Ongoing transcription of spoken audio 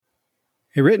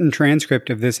A written transcript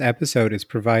of this episode is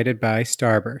provided by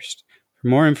Starburst. For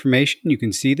more information, you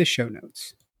can see the show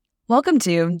notes. Welcome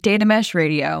to Data Mesh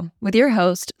Radio with your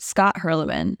host, Scott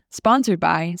Herleman, sponsored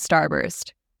by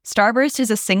Starburst. Starburst is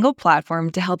a single platform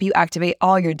to help you activate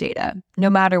all your data, no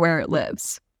matter where it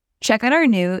lives. Check out our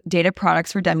new Data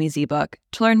Products for Dummies ebook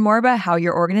to learn more about how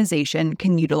your organization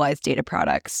can utilize data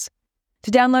products.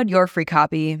 To download your free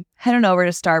copy, head on over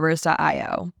to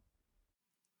starburst.io.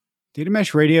 Data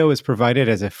Mesh Radio is provided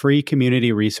as a free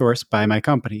community resource by my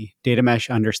company, Data Mesh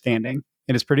Understanding.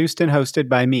 It is produced and hosted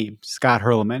by me, Scott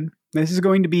Herleman. This is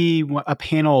going to be a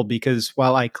panel because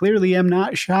while I clearly am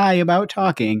not shy about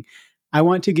talking, I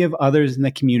want to give others in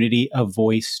the community a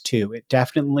voice too. It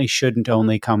definitely shouldn't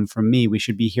only come from me. We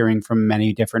should be hearing from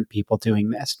many different people doing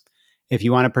this. If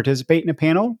you want to participate in a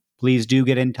panel, please do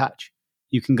get in touch.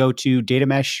 You can go to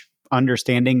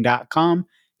datameshunderstanding.com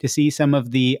to see some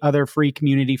of the other free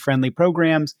community-friendly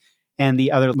programs and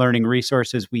the other learning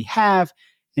resources we have.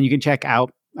 And you can check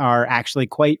out our actually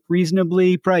quite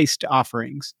reasonably priced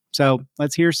offerings. So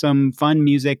let's hear some fun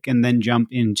music and then jump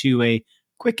into a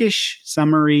quickish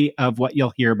summary of what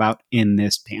you'll hear about in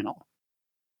this panel.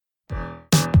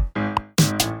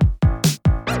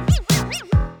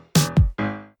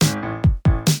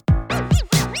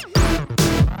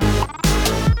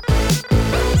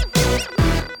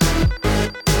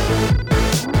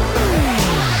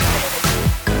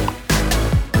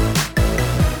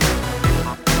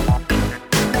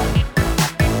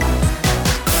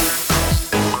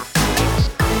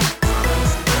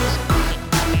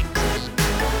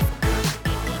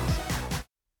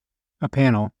 A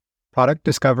panel, product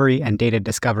discovery and data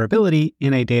discoverability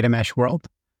in a data mesh world.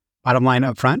 Bottom line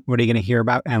up front, what are you going to hear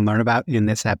about and learn about in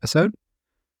this episode?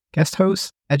 Guest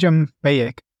host, Ecem,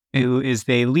 Biyik, who is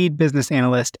the lead business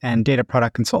analyst and data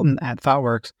product consultant at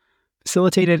ThoughtWorks,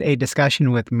 facilitated a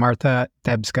discussion with Marta,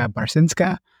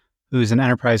 Debska-Barcinska, who's an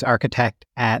enterprise architect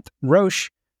at Roche,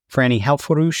 Frannie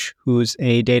Helforoush, who's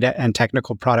a data and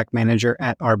technical product manager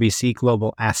at RBC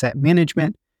Global Asset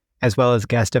Management, as well as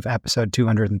guest of episode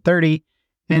 230,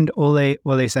 and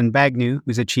Olesen-Bagneux,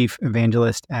 who's a chief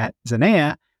evangelist at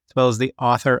Zenea, as well as the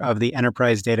author of the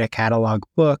Enterprise Data Catalog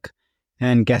book,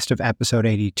 and guest of episode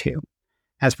 82.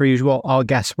 As per usual, all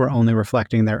guests were only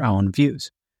reflecting their own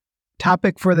views.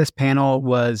 Topic for this panel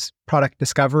was product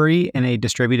discovery in a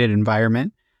distributed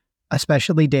environment,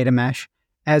 especially data mesh,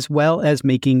 as well as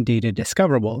making data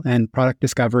discoverable. And product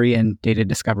discovery and data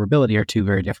discoverability are two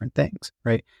very different things,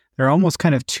 right? There are almost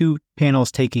kind of two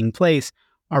panels taking place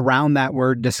around that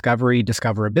word discovery,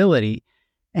 discoverability.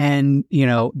 And,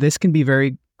 this can be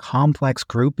very complex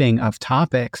grouping of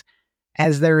topics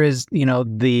as there is,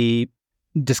 the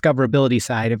discoverability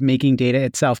side of making data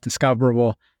itself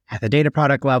discoverable at the data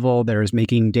product level. There is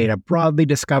making data broadly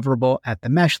discoverable at the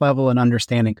mesh level and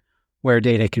understanding where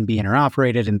data can be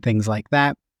interoperated and things like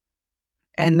that.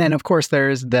 And then, of course,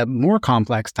 there's the more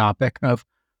complex topic of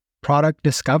product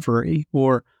discovery,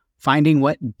 or finding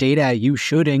what data you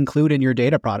should include in your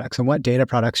data products and what data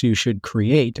products you should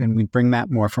create. And we bring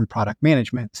that more from product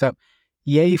management. So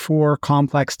yay for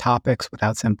complex topics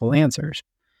without simple answers.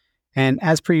 And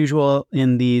as per usual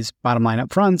in these bottom line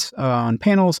upfronts on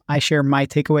panels, I share my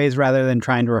takeaways rather than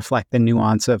trying to reflect the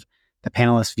nuance of the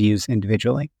panelists' views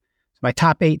individually. So my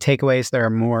top 8 takeaways, there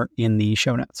are more in the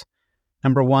show notes.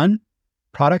 Number 1,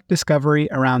 product discovery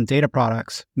around data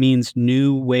products means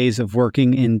new ways of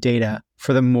working in data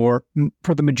for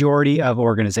the majority of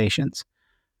organizations.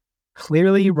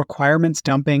 Clearly, requirements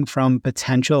dumping from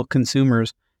potential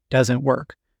consumers doesn't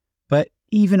work. But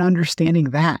even understanding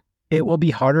that, it will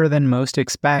be harder than most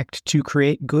expect to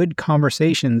create good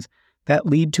conversations that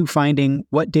lead to finding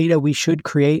what data we should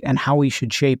create and how we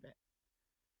should shape it.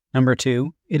 Number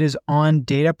 2, it is on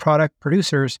data product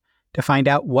producers to find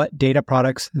out what data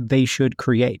products they should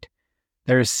create.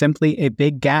 There is simply a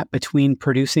big gap between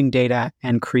producing data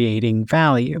and creating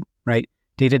value, right?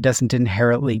 Data doesn't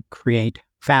inherently create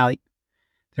value.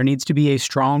 There needs to be a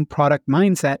strong product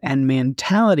mindset and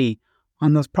mentality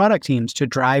on those product teams to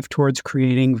drive towards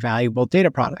creating valuable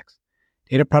data products.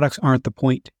 Data products aren't the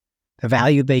point. The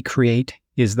value they create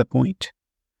is the point.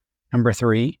 Number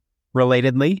 3,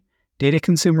 relatedly, data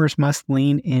consumers must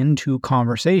lean into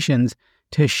conversations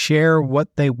to share what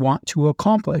they want to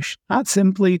accomplish, not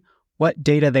simply what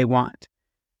data they want.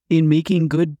 In making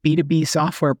good B2B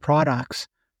software products,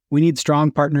 we need strong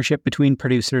partnership between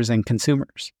producers and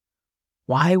consumers.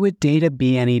 Why would data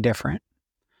be any different?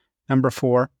 Number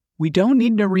 4, we don't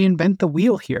need to reinvent the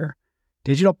wheel here.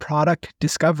 Digital product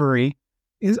discovery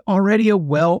is already a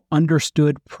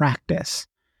well-understood practice.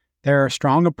 There are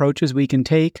strong approaches we can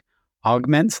take,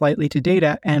 augment slightly to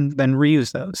data, and then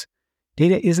reuse those.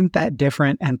 data isn't that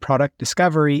different, and product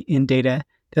discovery in data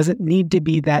doesn't need to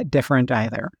be that different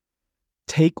either.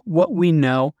 Take what we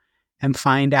know and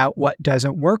find out what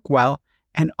doesn't work well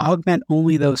and augment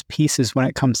only those pieces when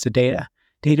it comes to data.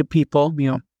 Data people,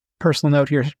 personal note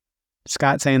here,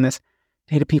 Scott saying this,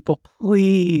 data people,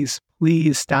 please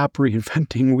stop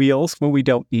reinventing wheels when we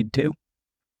don't need to.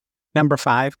 Number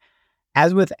 5,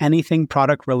 as with anything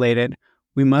product related,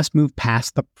 we must move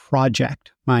past the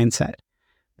project mindset.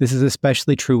 This is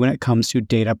especially true when it comes to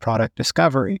data product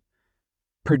discovery.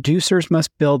 Producers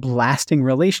must build lasting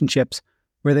relationships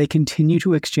where they continue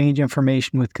to exchange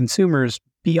information with consumers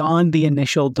beyond the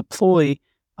initial deploy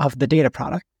of the data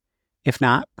product. If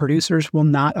not, producers will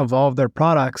not evolve their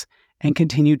products and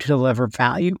continue to deliver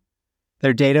value.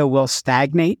 Their data will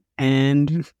stagnate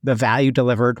and the value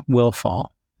delivered will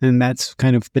fall. And that's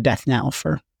kind of the death knell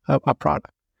for a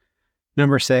product.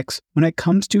 Number 6, when it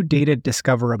comes to data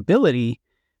discoverability,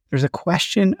 there's a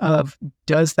question of,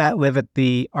 does that live at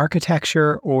the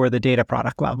architecture or the data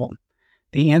product level?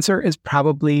 The answer is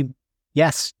probably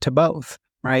yes to both,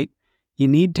 right? You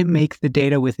need to make the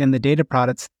data within the data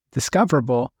products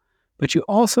discoverable, but you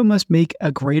also must make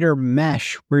a greater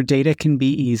mesh where data can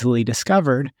be easily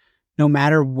discovered, no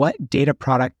matter what data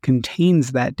product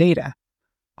contains that data.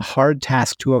 A hard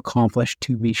task to accomplish,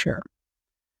 to be sure.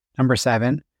 Number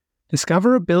 7,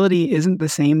 discoverability isn't the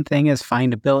same thing as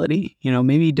findability.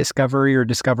 Maybe discovery or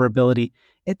discoverability,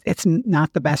 it's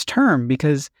not the best term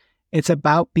because it's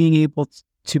about being able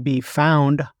to be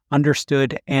found,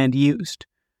 understood, and used.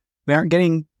 We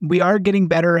are getting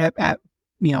better at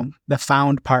the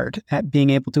found part, at being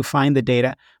able to find the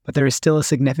data, but there is still a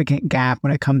significant gap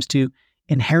when it comes to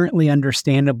inherently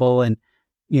understandable and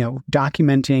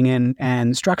documenting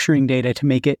and structuring data to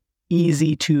make it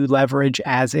easy to leverage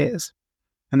as is.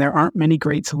 And there aren't many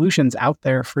great solutions out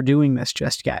there for doing this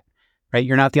just yet, right?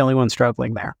 You're not the only one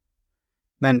struggling there.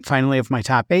 Then finally, of my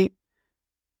top 8,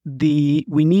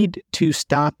 we need to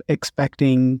stop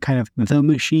expecting kind of the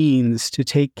machines to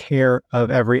take care of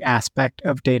every aspect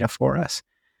of data for us.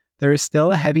 There is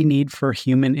still a heavy need for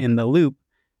human in the loop,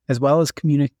 as well as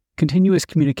continuous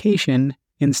communication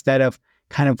instead of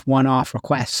kind of one-off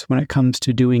requests when it comes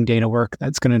to doing data work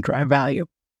that's going to drive value.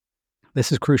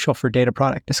 This is crucial for data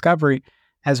product discovery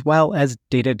as well as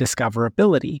data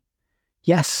discoverability.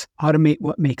 Yes, automate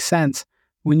what makes sense.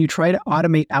 When you try to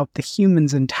automate out the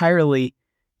humans entirely,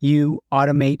 you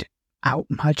automate out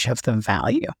much of the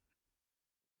value.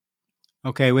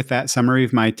 Okay, with that summary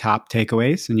of my top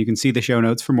takeaways, and you can see the show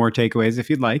notes for more takeaways if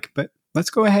you'd like, but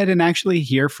let's go ahead and actually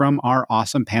hear from our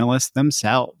awesome panelists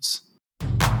themselves.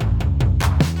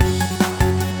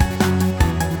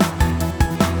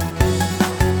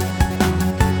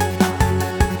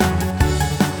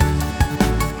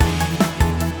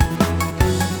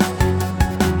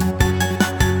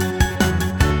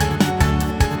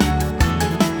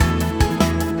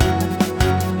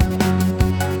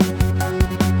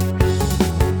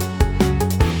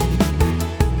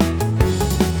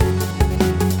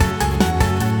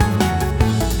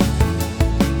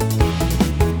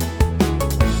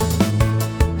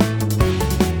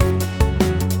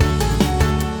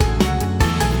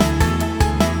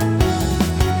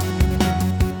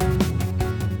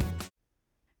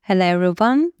 Hello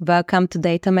everyone, welcome to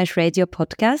Data Mesh Radio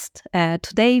podcast.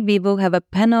 Today we will have a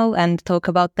panel and talk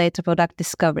about data product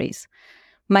discoveries.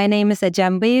 My name is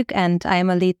Ecem Biyik and I am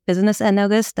a lead business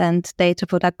analyst and data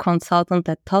product consultant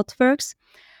at ThoughtWorks.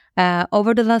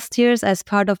 Over the last years, as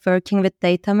part of working with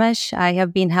Data Mesh, I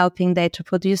have been helping data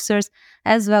producers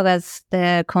as well as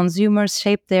the consumers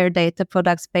shape their data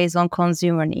products based on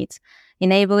consumer needs,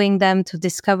 enabling them to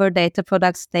discover data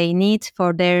products they need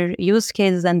for their use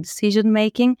cases and decision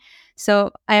making. So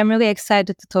I am really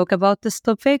excited to talk about this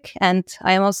topic, and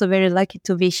I am also very lucky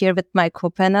to be here with my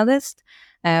co-panelists,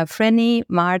 Frannie,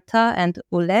 Marta, and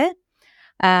Ule.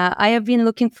 I have been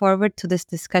looking forward to this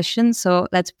discussion, so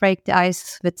let's break the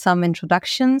ice with some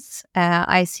introductions.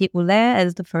 I see Ule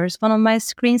as the first one on my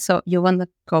screen, so you want to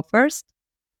go first?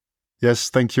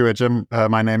 Yes, thank you, Ecem.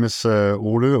 My name is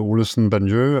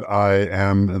Olesen-Bagneux. I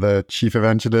am the chief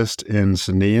evangelist in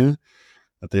Senea,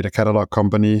 a data catalog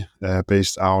company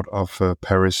based out of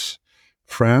Paris,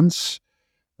 France.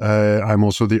 I'm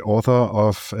also the author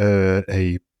of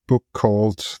a book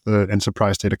called The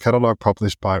Enterprise Data Catalog,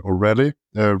 published by O'Reilly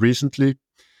recently.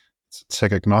 It's a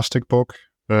tech-agnostic book.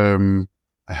 I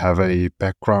have a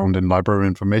background in library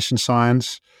information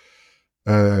science.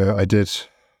 I did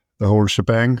the whole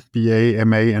shebang, BA,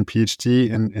 MA, and PhD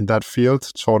in that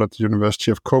field, taught at the University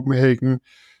of Copenhagen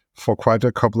for quite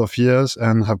a couple of years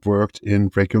and have worked in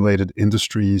regulated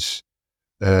industries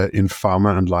in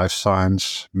pharma and life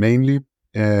science, mainly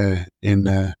in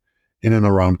and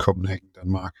around Copenhagen,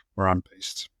 Denmark, where I'm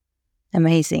based.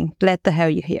 Amazing. Glad to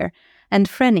have you here. And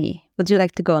Frannie, would you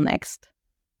like to go next?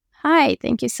 Hi,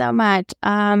 thank you so much.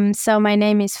 So my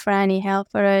name is Frannie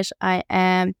Helforoush. I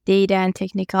am Data and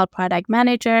Technical Product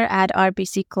Manager at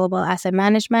RBC Global Asset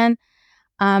Management.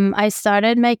 I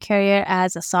started my career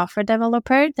as a software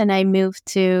developer, then I moved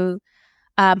to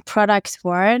products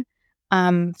world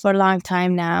for a long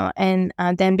time now. And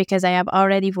then because I have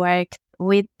already worked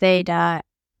with data,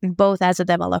 both as a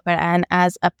developer and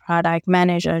as a product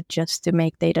manager, just to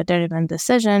make data-driven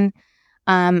decisions,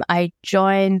 I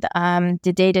joined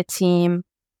the data team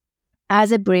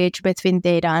as a bridge between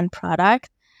data and product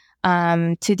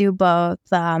to do both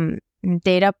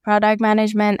data product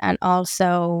management and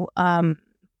also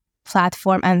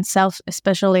platform and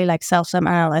especially like self-some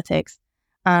analytics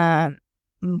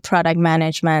product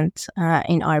management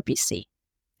in RBC.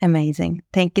 Amazing.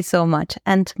 Thank you so much.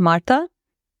 And Marta?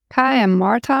 Hi, I'm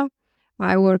Marta.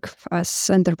 I work as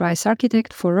enterprise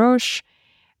architect for Roche.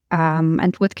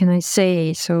 And what can I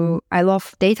say? So I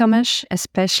love data mesh,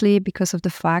 especially because of the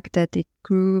fact that the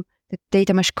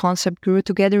data mesh concept grew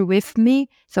together with me.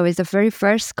 So it's the very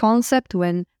first concept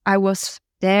when I was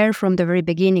there from the very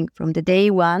beginning, from the day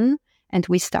one, and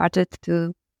we started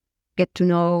to get to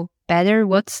know better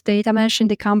what's data mesh in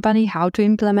the company, how to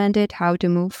implement it, how to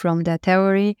move from the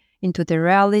theory into the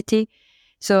reality.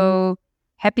 So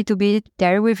happy to be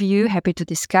there with you, happy to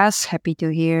discuss, happy to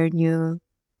hear new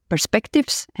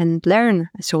perspectives and learn,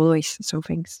 as always. So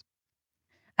thanks.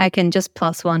 I can just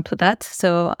plus one to that.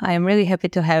 So I'm really happy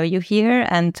to have you here,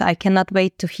 and I cannot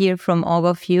wait to hear from all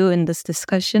of you in this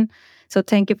discussion. So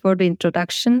thank you for the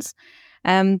introductions.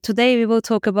 Today we will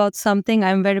talk about something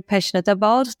I'm very passionate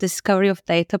about, discovery of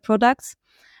data products.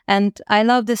 And I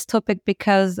love this topic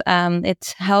because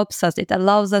it helps us, it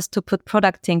allows us to put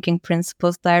product thinking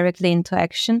principles directly into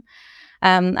action.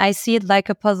 I see it like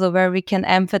a puzzle where we can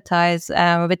empathize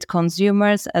with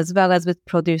consumers as well as with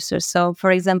producers. So,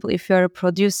 for example, if you're a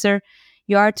producer,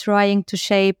 you are trying to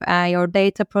shape your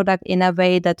data product in a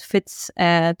way that fits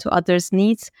to others'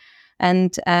 needs.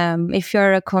 And if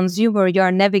you're a consumer, you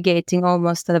are navigating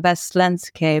almost the best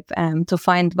landscape to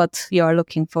find what you are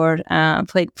looking for,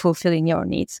 fulfilling your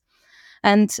needs.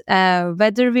 And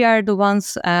whether we are the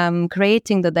ones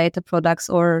creating the data products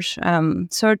or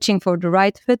searching for the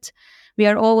right fit, we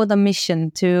are all on a mission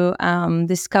to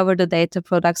discover the data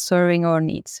products serving our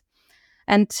needs.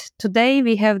 And today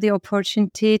we have the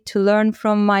opportunity to learn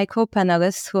from my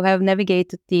co-panelists who have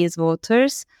navigated these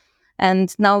waters.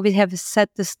 And now we have set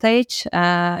the stage.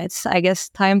 It's, I guess,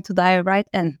 time to dive right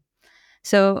in.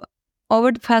 So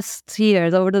over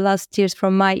the last years,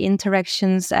 from my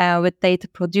interactions with data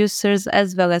producers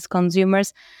as well as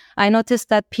consumers, I noticed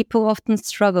that people often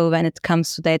struggle when it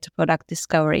comes to data product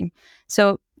discovery.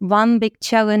 So one big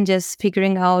challenge is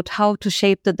figuring out how to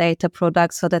shape the data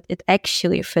product so that it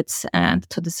actually fits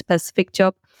to the specific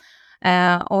job.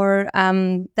 Or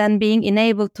then being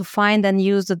enabled to find and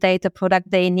use the data product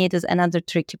they need is another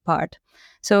tricky part.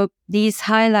 So these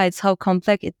highlights how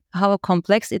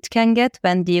complex it can get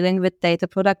when dealing with data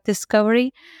product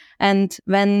discovery. And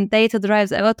when data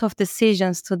drives a lot of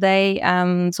decisions today,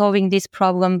 solving these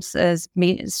problems is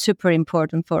super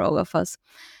important for all of us.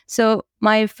 So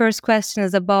my first question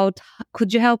is about,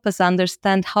 could you help us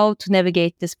understand how to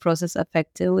navigate this process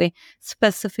effectively?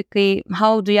 Specifically,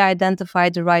 how do you identify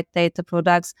the right data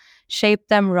products, shape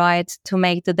them right to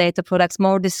make the data products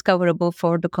more discoverable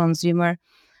for the consumer?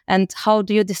 And how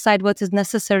do you decide what is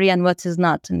necessary and what is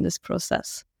not in this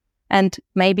process? And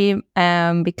maybe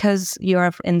because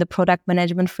you're in the product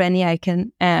management, Frannie, I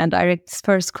can direct this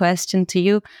first question to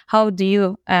you. How do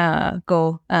you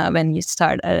go when you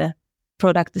start a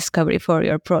product discovery for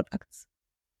your products?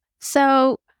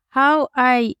 So how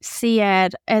I see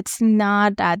it, it's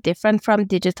not that different from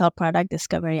digital product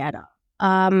discovery at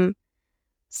all.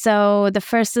 So the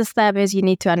first step is you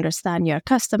need to understand your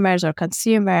customers or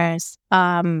consumers,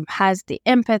 has the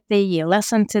empathy, you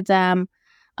listen to them,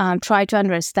 try to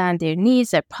understand their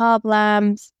needs, their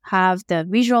problems, have the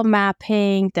visual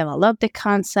mapping, develop the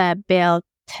concept, build,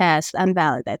 test, and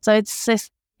validate. So it's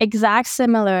just exact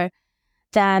similar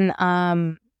than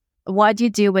what you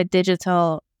do with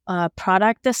digital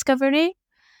product discovery,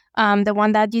 the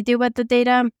one that you do with the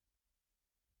data.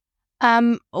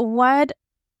 What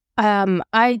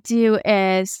I do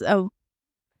is,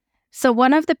 so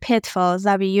one of the pitfalls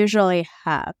that we usually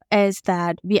have is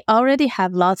that we already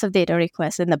have lots of data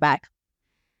requests in the back.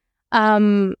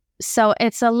 So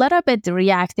it's a little bit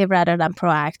reactive rather than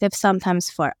proactive sometimes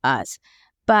for us.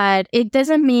 But it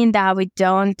doesn't mean that we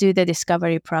don't do the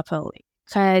discovery properly.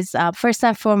 because first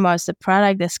and foremost, the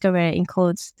product discovery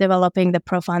includes developing the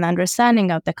profound understanding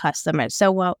of the customer.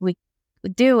 So what we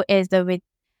do is that we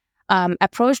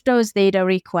approach those data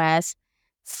requests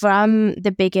from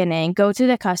the beginning, go to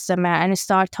the customer and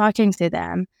start talking to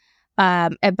them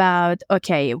about,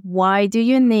 okay, why do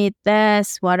you need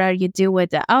this? What are you do with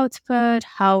the output?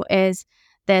 How is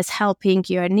this helping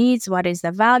your needs? What is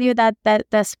the value that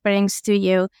this brings to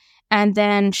you? And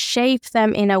then shape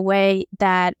them in a way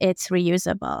that it's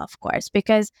reusable, of course,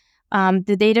 because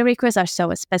the data requests are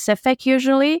so specific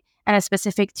usually, and are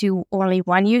specific to only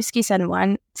one use case and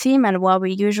one team. And what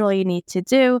we usually need to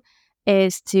do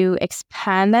is to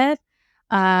expand it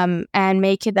and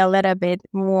make it a little bit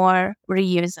more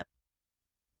reusable.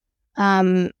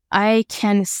 I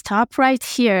can stop right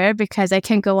here because I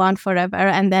can go on forever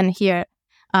and then hear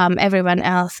everyone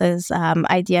else's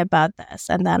idea about this.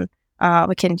 And then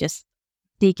we can just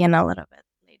dig in a little bit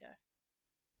later.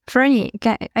 Frannie,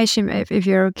 if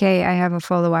you're okay, I have a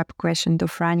follow-up question to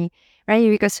Frannie. Right,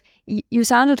 because you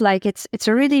sounded like it's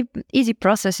a really easy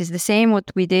process. It's the same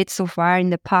what we did so far in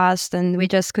the past, and we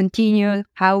just continue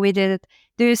how we did it.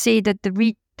 Do you see that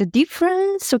the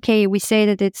difference? Okay, we say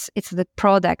that it's the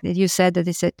product that you said that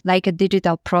it's like a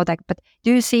digital product, but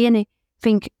do you see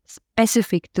anything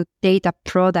specific to data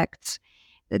products?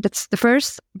 That's the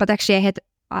first. But actually, I had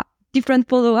a different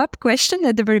follow-up question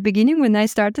at the very beginning when I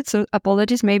started. So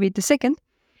apologies. Maybe the second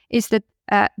is that.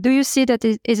 Do you see that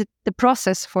is it the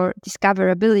process for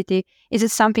discoverability? Is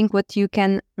it something what you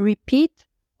can repeat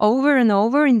over and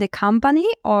over in the company,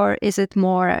 or is it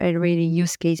more a really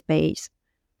use case based?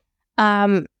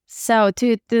 So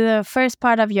to the first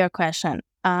part of your question,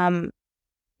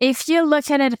 if you look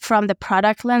at it from the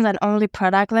product lens and only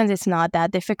product lens, it's not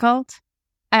that difficult.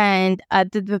 And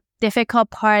the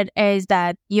difficult part is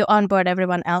that you onboard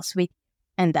everyone else with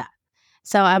and that.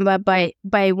 So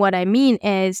by what I mean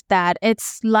is that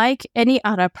it's like any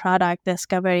other product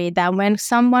discovery, that when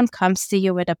someone comes to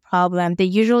you with a problem, they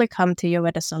usually come to you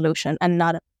with a solution and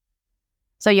not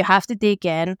so you have to dig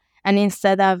in, and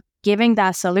instead of giving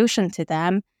that solution to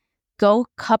them, go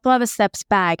a couple of steps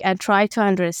back and try to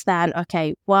understand,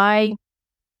 okay, why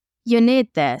you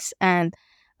need this and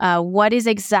what is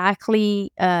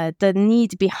exactly the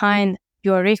need behind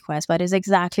your request, what is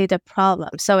exactly the problem.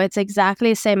 So it's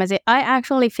exactly the same as I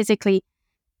actually physically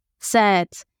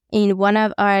sat in one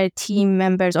of our team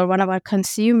members or one of our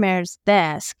consumers'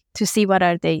 desk to see what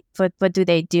do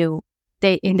they do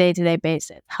in day-to-day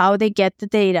basis, how they get the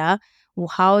data,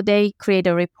 how they create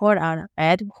a report out of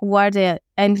it, who are the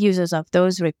end users of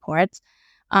those reports,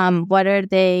 what are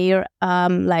they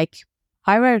like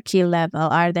hierarchy level,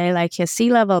 are they like a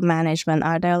C-level management,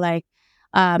 are they like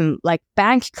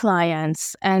bank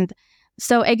clients. And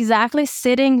so exactly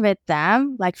sitting with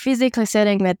them, like physically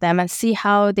sitting with them and see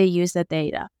how they use the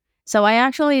data. So I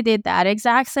actually did that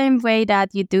exact same way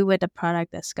that you do with the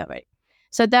product discovery.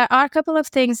 So there are a couple of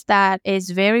things that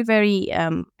is very, very,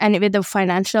 and with the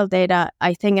financial data,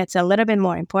 I think it's a little bit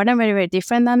more important, very, very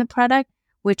different than the product,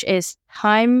 which is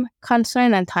time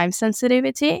constraint and time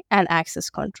sensitivity and access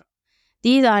control.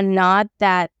 These are not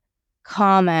that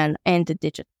common in the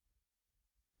digital.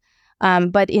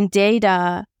 But in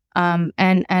data,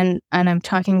 and I'm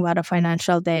talking about a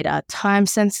financial data, time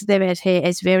sensitivity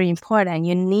is very important.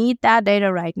 You need that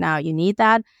data right now. You need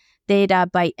that data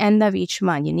by end of each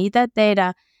month. You need that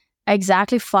data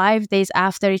exactly 5 days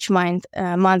after each month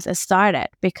started,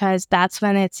 because that's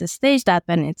when it's a stage, that's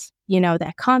when it's, the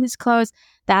account is closed.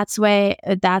 That's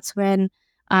when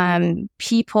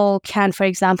people can, for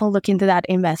example, look into that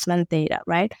investment data,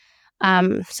 right?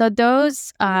 So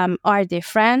those are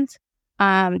different.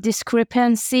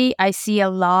 Discrepancy, I see a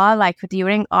lot, like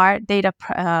during our data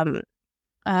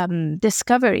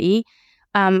discovery,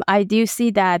 I do see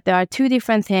that there are two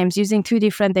different teams using two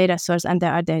different data sources, and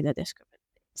there are data discrepancy.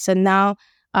 So now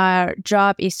our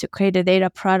job is to create a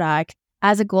data product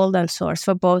as a golden source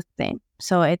for both things.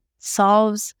 So it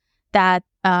solves that,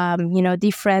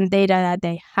 different data that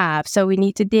they have. So we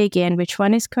need to dig in which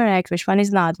one is correct, which one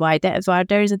is not, why there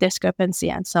is a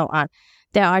discrepancy, and so on.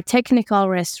 There are technical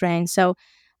restraints. So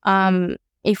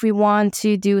if we want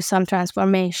to do some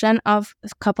transformation of a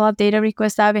couple of data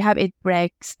requests that we have, it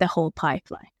breaks the whole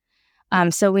pipeline.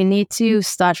 So we need to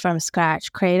start from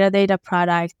scratch, create a data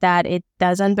product that it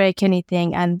doesn't break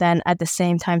anything, and then at the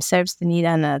same time serves the need,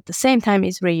 and at the same time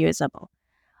is reusable.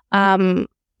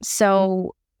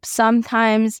 So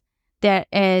sometimes there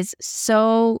is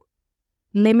so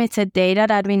limited data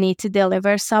that we need to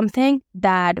deliver something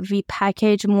that we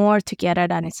package more together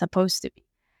than it's supposed to be.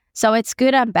 So it's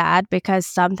good and bad, because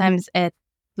sometimes it's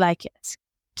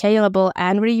scalable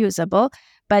and reusable,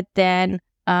 but then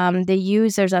the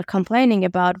users are complaining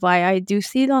about why I do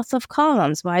see lots of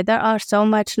columns, why there are so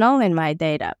much null in my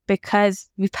data, because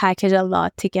we package a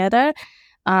lot together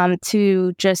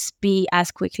to just be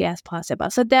as quickly as possible.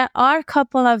 So there are a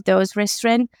couple of those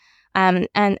restraints and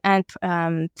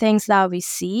things that we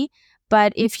see.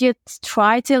 But if you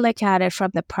try to look at it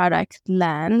from the product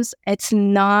lens, it's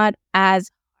not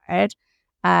as hard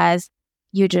as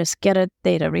you just get a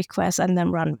data request and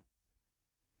then run.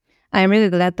 I'm really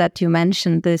glad that you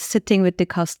mentioned the sitting with the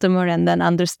customer and then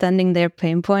understanding their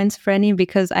pain points, Frannie,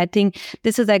 because I think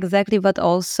this is exactly what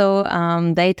also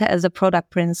data as a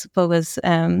product principle is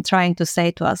trying to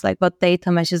say to us, like what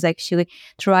data mesh is actually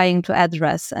trying to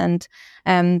address, and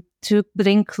to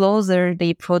bring closer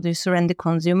the producer and the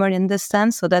consumer in this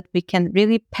sense, so that we can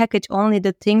really package only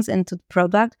the things into the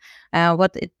product,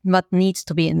 what needs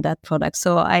to be in that product.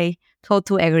 So I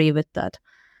totally agree with that.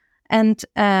 And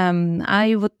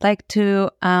I would like to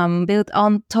build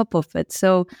on top of it.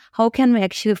 So how can we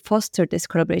actually foster this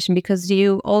collaboration? Because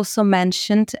you also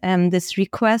mentioned this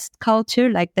request culture,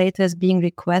 like data is being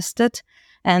requested.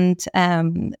 And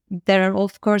there are,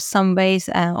 of course, some ways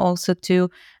also to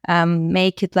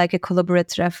make it like a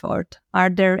collaborative effort. Are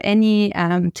there any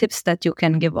tips that you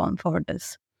can give on for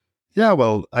this? Yeah,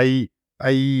 well,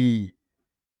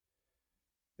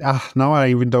 now I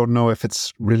even don't know if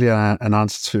it's really an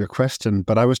answer to your question,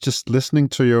 but I was just listening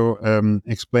to you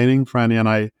explaining, Frannie, and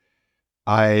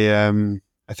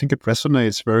I think it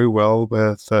resonates very well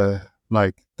with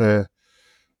like the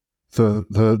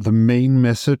main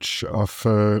message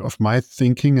of my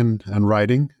thinking and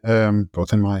writing,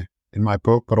 both in my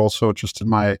book, but also just in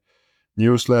my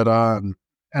newsletter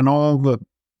and all the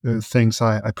things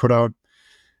I put out.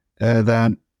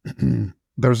 That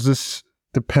there's this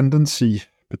dependency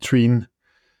between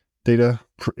data,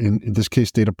 in this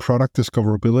case, data product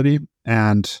discoverability,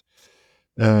 and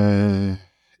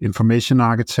information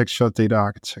architecture, data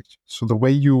architecture. So the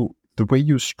way you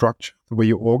structure, the way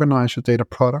you organize your data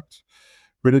product,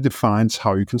 really defines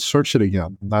how you can search it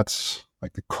again. That's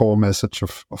like the core message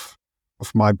of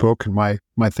my book and my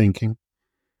thinking.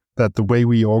 That the way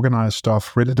we organize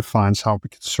stuff really defines how we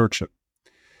can search it.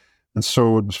 And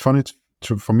so it was funny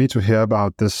for me to hear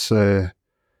about this.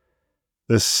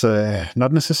 This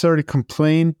not necessarily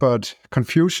complaint, but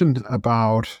confusion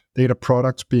about data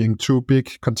products being too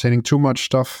big, containing too much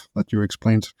stuff that you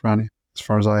explained, Frannie, as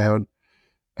far as I heard,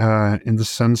 in the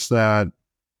sense that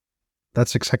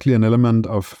that's exactly an element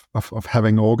of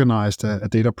having organized a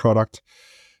data product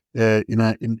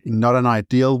in not an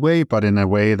ideal way, but in a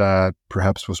way that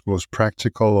perhaps was most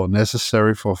practical or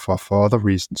necessary for other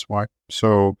reasons. Right?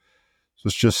 So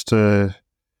it's just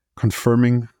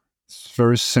confirming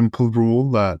very simple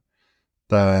rule that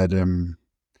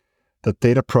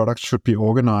data products should be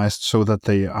organized so that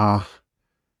they are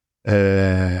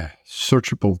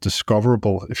searchable,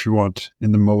 discoverable, if you want,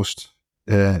 in the most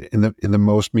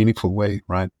meaningful way,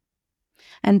 right?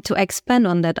 And to expand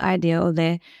on that idea,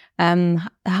 Ole,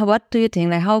 what do you think?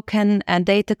 Like, how can a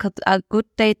good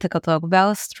data catalog,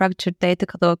 well-structured data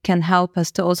catalog, can help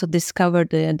us to also discover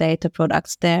the data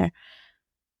products there?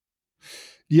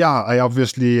 Yeah, I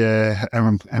obviously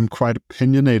am quite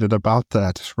opinionated about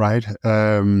that, right?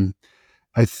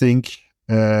 I think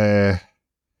there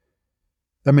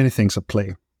are many things at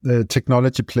play.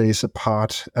 Technology plays a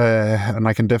part, and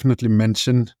I can definitely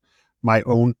mention my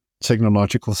own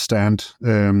technological stand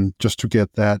just to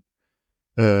get that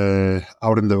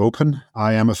out in the open.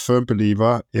 I am a firm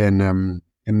believer in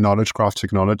knowledge graph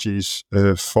technologies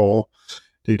for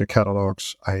data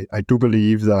catalogs. I do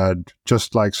believe that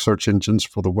just like search engines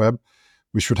for the web,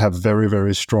 we should have very,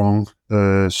 very strong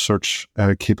search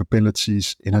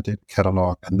capabilities in a data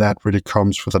catalog, and that really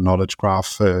comes with a knowledge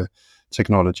graph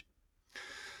technology.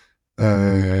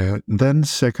 Then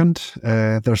second,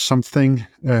 there's something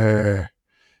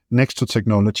next to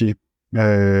technology.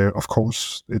 Of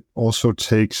course, it also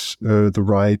takes the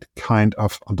right kind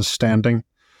of understanding.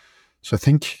 So I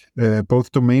think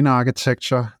both domain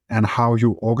architecture and how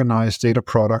you organize data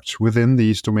products within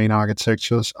these domain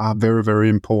architectures are very, very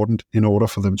important in order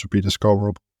for them to be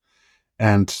discoverable.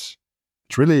 And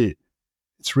it's really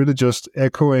just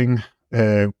echoing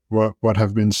what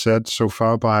have been said so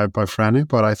far by Frannie.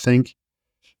 But I think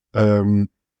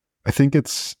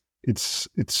it's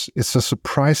a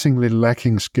surprisingly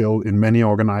lacking skill in many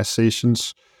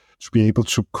organizations to be able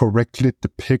to correctly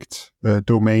depict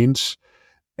domains.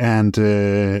 And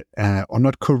or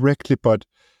not correctly, but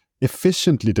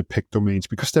efficiently depict domains,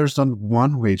 because there's not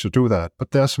one way to do that.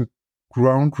 But there are some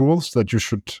ground rules that you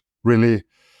should really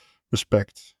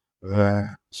respect.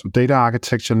 So data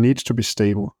architecture needs to be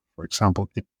stable, for example,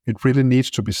 it really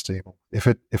needs to be stable. If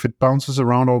it bounces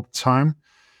around all the time,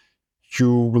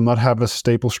 you will not have a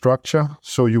stable structure,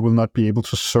 so you will not be able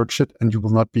to search it, and you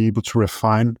will not be able to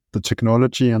refine the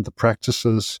technology and the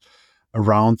practices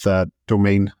around that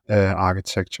domain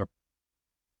architecture.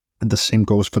 And the same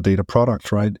goes for data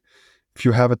products, right? If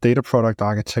you have a data product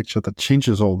architecture that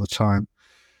changes all the time,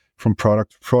 from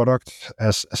product to product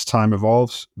as time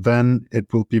evolves, then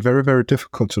it will be very, very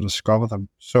difficult to discover them.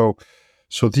 So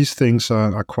these things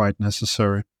are quite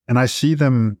necessary. And I see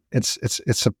them,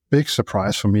 it's a big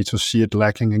surprise for me to see it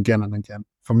lacking again and again.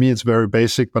 For me, it's very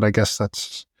basic, but I guess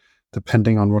that's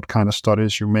depending on what kind of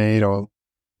studies you made or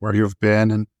where you've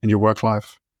been in your work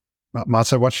life.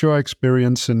 Marta, what's your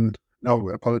experience in... No,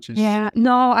 apologies. Yeah,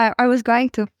 no, I was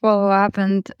going to follow up,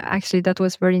 and actually that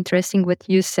was very interesting what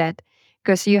you said,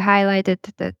 because you highlighted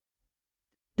the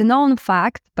known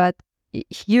fact, but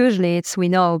usually it's we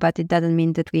know, but it doesn't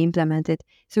mean that we implement it.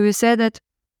 So you said that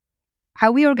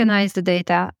how we organize the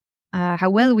data, how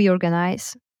well we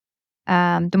organize,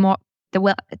 the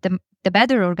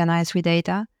better organized with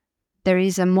data, there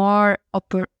is a more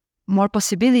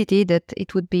possibility that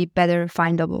it would be better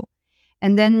findable.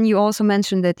 And then you also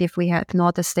mentioned that if we have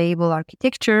not a stable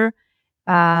architecture,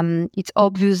 it's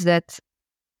obvious that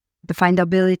the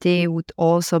findability would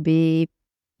also be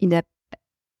in a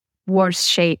worse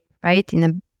shape, right? In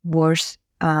a worse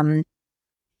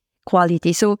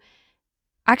quality. So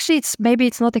actually,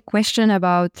 it's not a question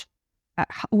about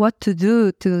what to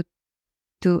do to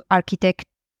do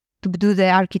the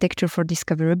architecture for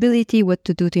discoverability, what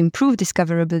to do to improve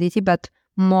discoverability, but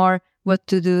more what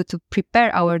to do to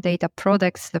prepare our data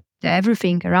products, the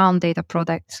everything around data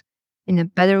products in a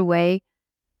better way.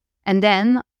 And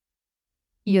then,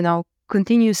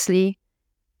 continuously,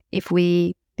 if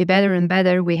we be better and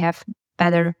better, we have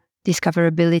better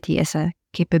discoverability as a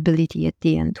capability at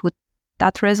the end. Would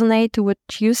that resonate to what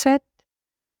you said?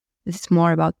 It's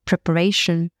more about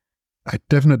preparation. I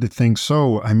definitely think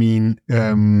so. I mean,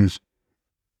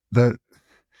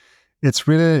 it's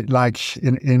really like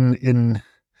in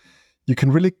you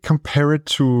can really compare it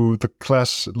to the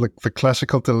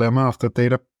classical dilemma of the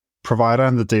data provider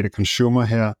and the data consumer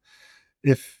here.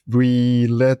 If we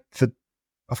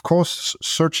of course,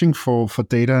 searching for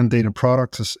data and data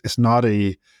products is not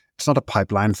a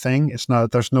pipeline thing.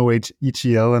 There's no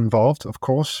ETL involved, of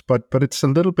course, but it's a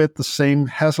little bit the same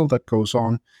hassle that goes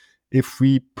on. If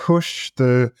we push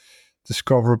the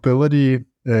discoverability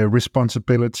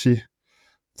responsibility,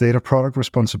 data product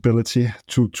responsibility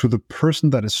to the person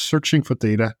that is searching for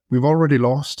data, we've already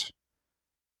lost.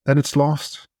 Then it's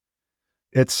lost.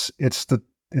 It's the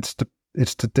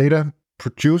data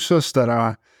producers that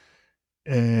are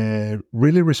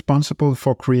really responsible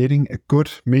for creating a good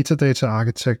metadata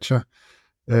architecture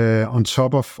on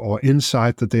top of or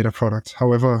inside the data product.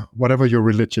 However, whatever your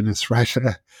religion is, right?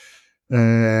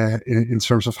 In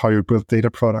terms of how you build data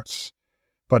products,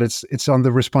 but it's on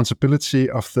the responsibility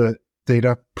of the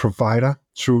data provider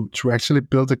to actually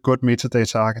build a good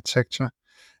metadata architecture,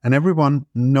 and everyone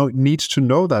needs to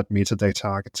know that metadata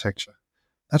architecture.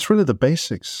 That's really the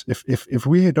basics. If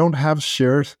we don't have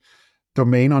shared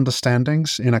domain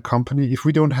understandings in a company, if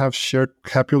we don't have shared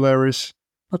vocabularies,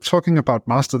 I'm not talking about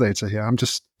master data here, I'm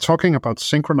just talking about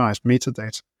synchronized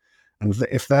metadata, and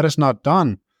if that is not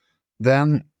done,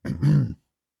 then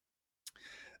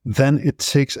it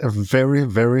takes a very,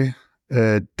 very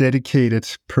dedicated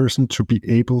person to be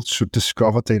able to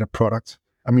discover data product.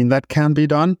 I mean, that can be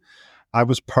done. I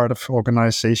was part of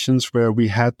organizations where we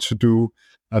had to do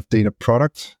a data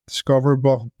product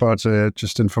discoverable, but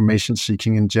just information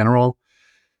seeking in general.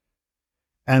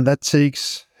 And that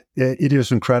takes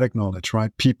idiosyncratic knowledge,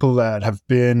 right? People that have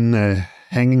been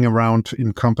hanging around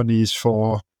in companies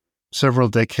for several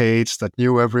decades, that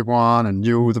knew everyone and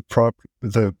knew the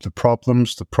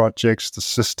problems, the projects, the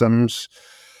systems,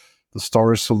 the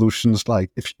storage solutions.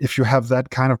 Like if you have that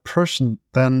kind of person,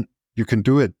 then you can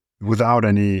do it without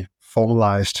any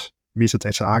formalized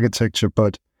metadata architecture,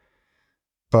 but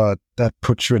that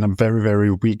puts you in a very,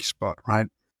 very weak spot, right?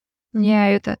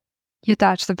 Yeah, you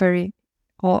touched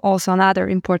also another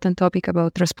important topic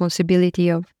about responsibility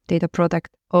of data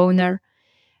product owner.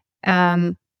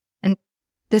 And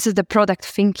this is the product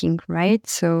thinking, right?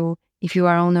 So if you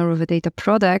are owner of a data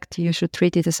product, you should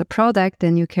treat it as a product,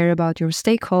 and you care about your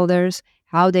stakeholders,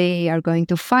 how they are going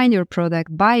to find your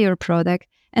product, buy your product,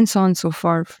 and so on and so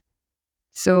forth.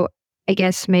 So I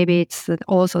guess maybe it's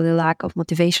also the lack of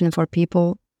motivation for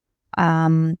people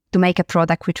to make a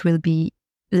product which will be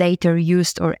later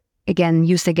used or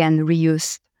used again,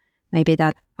 reused. Maybe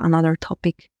that's another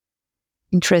topic.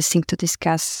 interesting to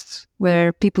discuss,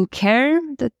 where people care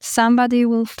that somebody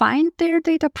will find their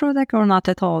data product or not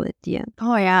at all at the end.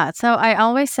 Oh, yeah. So I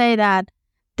always say that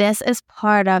this is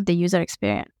part of the user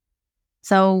experience.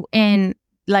 So in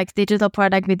like digital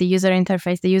product with the user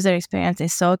interface, the user experience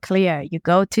is so clear. You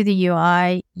go to the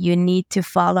UI, you need to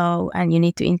follow and you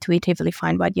need to intuitively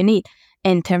find what you need.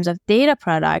 In terms of data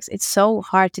products, it's so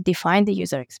hard to define the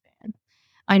user experience.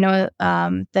 I know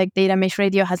like Data Mesh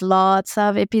Radio has lots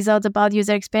of episodes about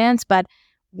user experience, but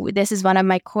this is one of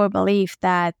my core beliefs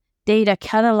that data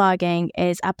cataloging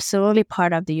is absolutely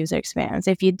part of the user experience.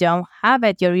 If you don't have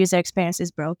it, your user experience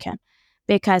is broken.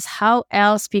 Because how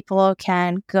else people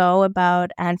can go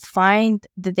about and find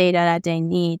the data that they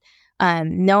need,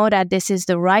 know that this is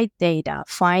the right data,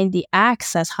 find the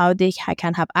access, how they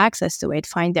can have access to it,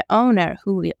 find the owner,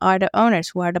 who are the owners,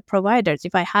 who are the providers.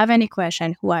 If I have any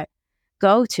question, who I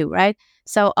go to, right?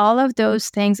 So all of those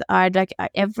things are like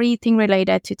everything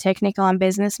related to technical and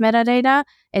business metadata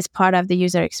is part of the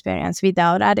user experience.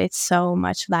 Without that, it's so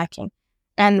much lacking.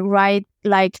 And right,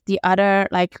 like the other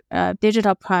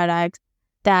digital products,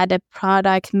 that the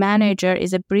product manager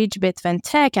is a bridge between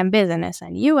tech and business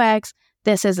and UX,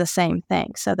 this is the same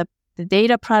thing. So the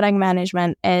data product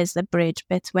management is the bridge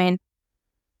between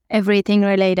everything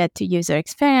related to user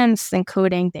experience,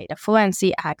 including data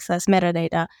fluency, access,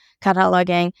 metadata,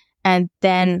 cataloging, and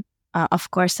then,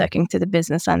 of course, talking to the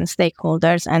business and the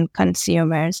stakeholders and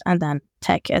consumers. And then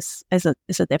tech is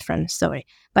a different story.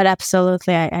 But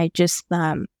absolutely, I just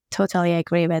totally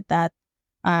agree with that.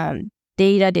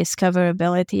 Data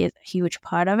discoverability is a huge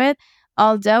part of it.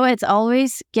 Although it's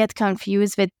always get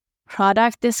confused with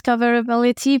product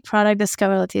discoverability. Product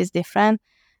discoverability is different.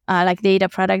 Like data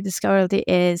product discoverability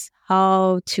is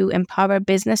how to empower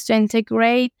business to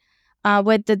integrate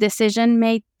with the decision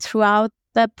made throughout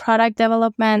the product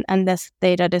development. And this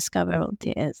data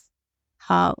discoverability is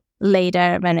how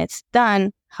later when it's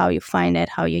done, how you find it,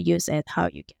 how you use it, how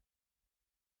you get.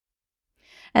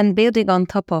 And building on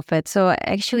top of it, so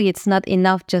actually it's not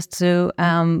enough just to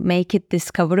make it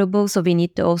discoverable. So we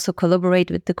need to also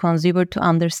collaborate with the consumer to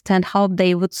understand how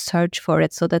they would search for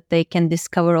it so that they can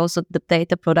discover also the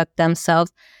data product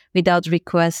themselves without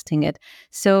requesting it.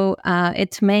 So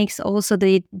it makes also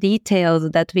the details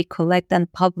that we collect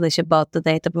and publish about the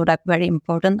data product very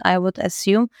important, I would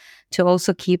assume, to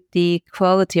also keep the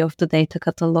quality of the data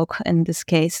catalog in this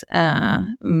case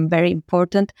very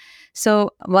important. So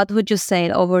what would you say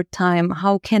over time,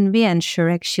 how can we ensure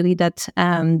actually that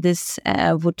this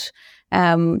would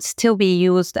still be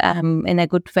used in a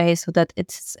good way so that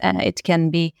it can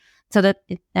be, so that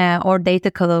our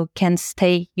data catalog can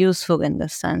stay useful in the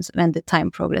sense when the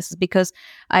time progresses? Because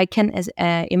I can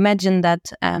imagine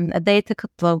that a data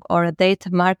catalog or a data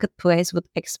marketplace would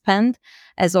expand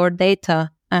as our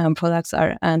data products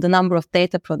are, the number of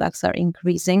data products are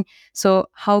increasing. So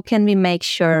how can we make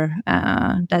sure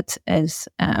that is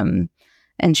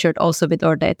ensured also with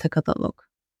our data catalog?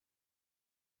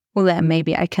 Well,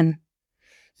 maybe I can.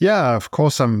 Yeah, of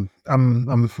course. I'm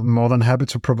more than happy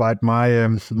to provide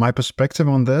my perspective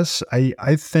on this.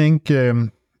 I think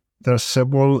there are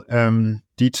several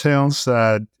details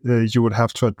that you would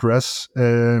have to address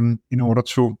in order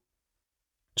to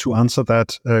answer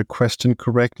that question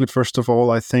correctly. First of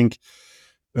all, I think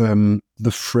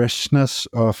the freshness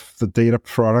of the data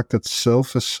product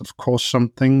itself is, of course,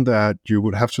 something that you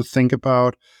would have to think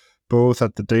about, both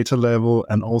at the data level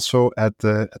and also at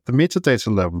the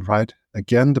metadata level, right?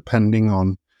 Again, depending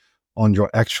on your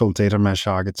actual data mesh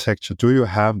architecture, do you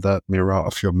have that mirror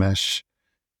of your mesh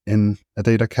in a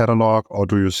data catalog, or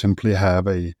do you simply have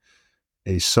a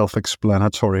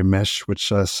self-explanatory mesh,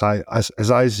 which as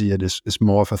I see it is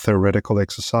more of a theoretical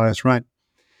exercise, right?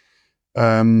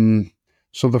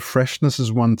 So the freshness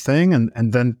is one thing,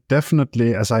 and then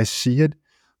definitely, as I see it,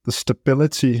 the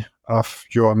stability of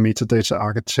your metadata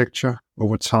architecture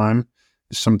over time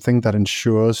is something that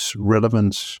ensures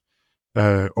relevance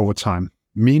over time.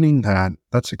 Meaning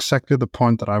that's exactly the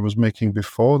point that I was making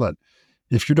before, that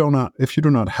if you do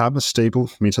not have a stable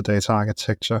metadata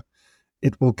architecture,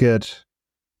 it will get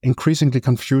increasingly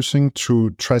confusing to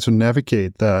try to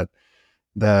navigate that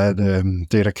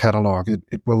data catalog.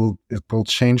 It will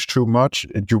change too much.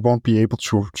 You won't be able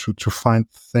to find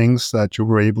things that you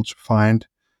were able to find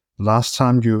last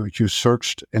time you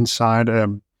searched inside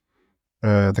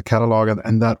the catalog,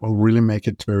 and that will really make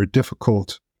it very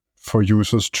difficult for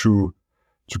users to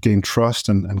gain trust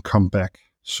and come back.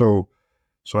 So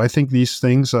I think these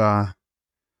things are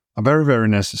very, very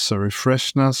necessary: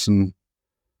 freshness and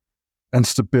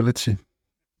stability.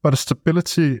 But a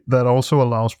stability that also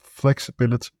allows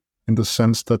flexibility, in the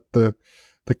sense that the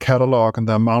the catalog and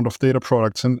the amount of data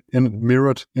products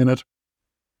mirrored in it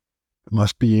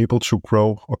must be able to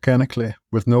grow organically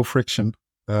with no friction,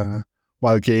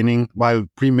 while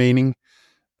remaining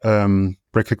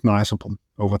recognizable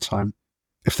over time.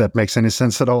 If that makes any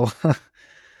sense at all.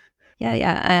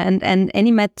 Yeah. And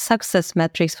any success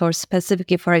metrics for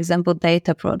specifically, for example,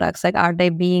 data products, like are they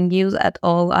being used at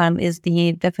all? Is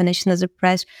the definition as a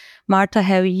price? Marta,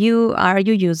 are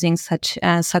you using such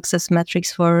success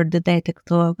metrics for the data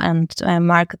catalog and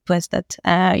marketplace that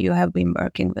you have been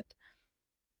working with?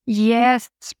 Yes.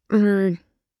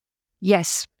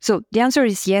 Yes. So the answer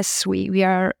is yes. We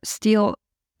are still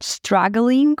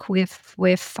struggling with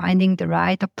finding the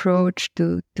right approach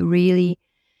to really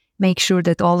make sure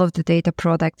that all of the data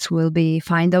products will be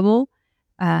findable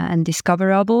and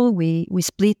discoverable. We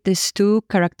split these two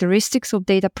characteristics of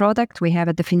data product. We have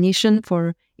a definition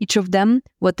for each of them.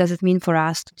 What does it mean for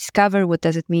us to discover? What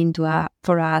does it mean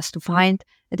for us to find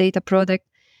a data product?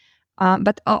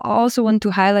 But I also want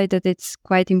to highlight that it's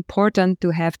quite important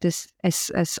to have this,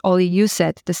 as Ollie, you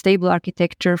said, the stable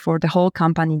architecture for the whole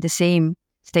company, the same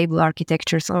stable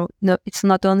architecture. So no, it's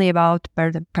not only about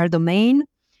per domain,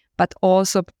 but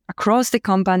also across the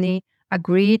company,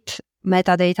 agreed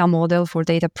metadata model for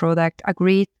data product,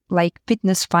 agreed like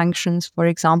fitness functions, for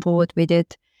example, what we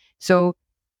did. So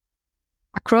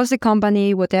across the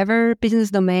company, whatever business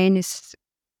domain is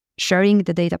sharing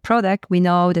the data product, we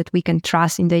know that we can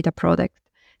trust in data product.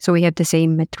 So we have the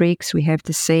same metrics, we have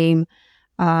the same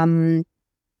SLO,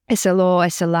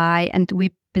 SLI, and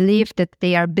we believe that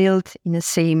they are built in the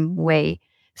same way.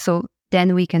 So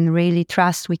then we can really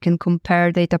trust, we can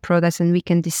compare data products, and we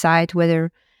can decide whether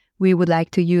we would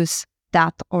like to use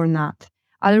that or not.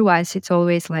 Otherwise, it's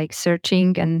always like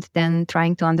searching and then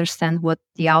trying to understand what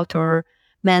the author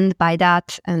meant by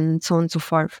that and so on and so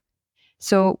forth.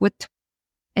 So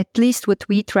at least what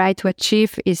we try to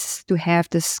achieve is to have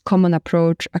this common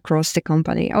approach across the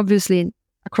company. Obviously,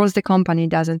 across the company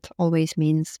doesn't always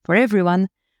mean for everyone,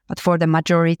 but for the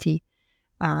majority,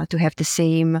 to have the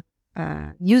same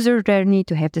user journey,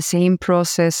 to have the same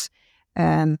process.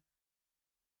 That's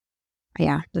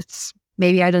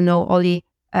maybe, I don't know, Ollie,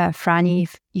 Frannie,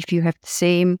 if you have the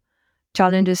same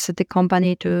challenges at the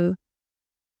company to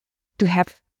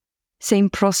have same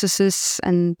processes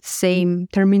and same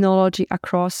terminology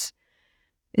across.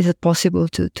 Is it possible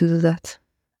to do that?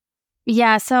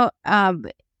 Yeah, so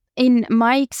in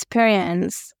my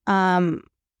experience,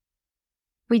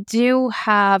 we do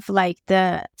have like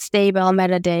the stable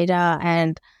metadata,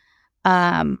 and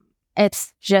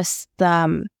it's just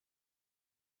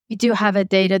we do have a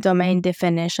data domain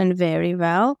definition very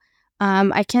well.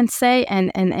 I can say,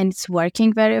 and it's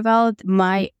working very well.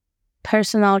 My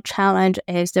personal challenge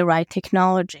is the right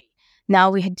technology. Now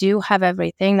we do have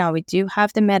everything. Now we do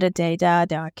have the metadata.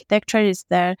 The architecture is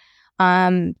there.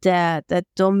 The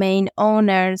domain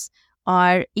owners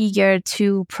are eager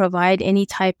to provide any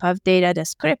type of data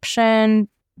description,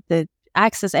 the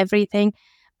access, everything.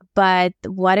 But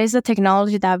what is the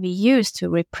technology that we use to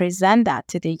represent that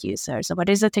to the users? So what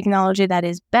is the technology that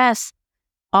is best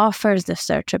offers the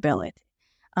searchability?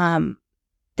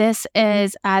 This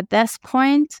is at this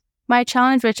point my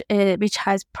challenge, which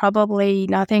has probably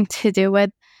nothing to do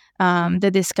with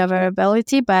the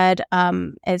discoverability, but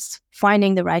it's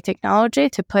finding the right technology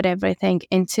to put everything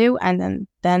into, and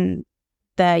then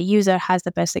the user has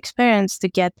the best experience to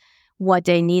get what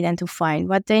they need and to find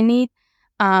what they need.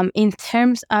 In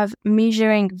terms of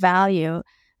measuring value,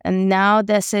 and now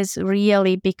this is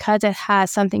really because it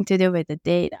has something to do with the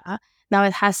data. Now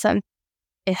it has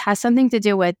something to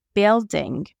do with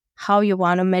building how you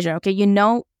want to measure. Okay, you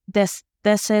know this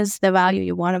is the value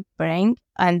you want to bring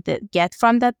and get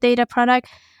from that data product,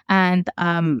 and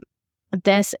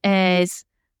this is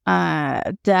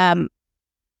the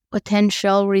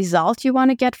potential result you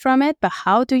want to get from it. But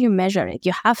how do you measure it?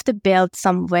 You have to build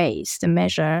some ways to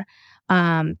measure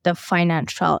the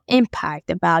financial impact,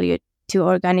 the value to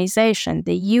organization,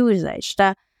 the usage,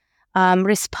 the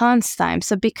response time.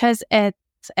 So because it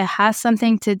has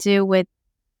something to do with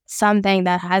something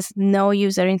that has no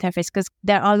user interface, because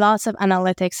there are lots of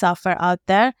analytics software out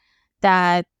there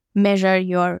that measure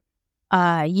your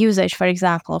usage, for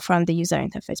example, from the user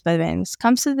interface. But when it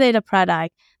comes to the data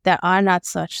product, there are not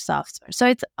such software. So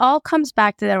it all comes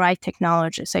back to the right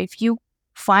technology. So if you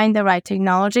find the right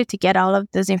technology to get all of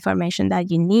this information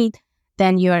that you need,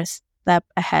 then you're a step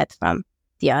ahead from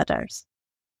the others.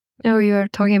 No, you're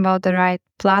talking about the right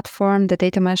platform, the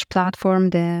data mesh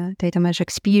platform, the data mesh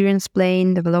experience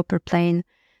plane, developer plane,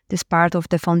 this part of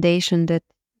the foundation that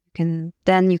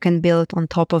you can build on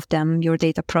top of them your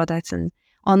data products, and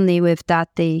only with that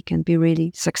they can be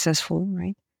really successful,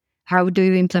 right? how do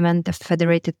you implement the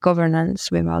federated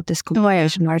governance without this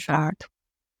complication part?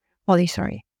 Ollie,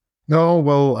 sorry. No,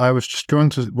 well, I was just going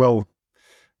to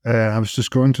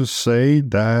say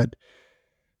that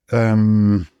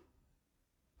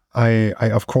I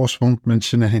of course won't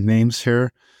mention any names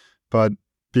here, but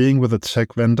being with a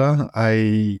tech vendor,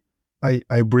 I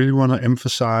really want to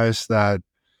emphasize that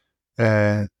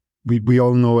we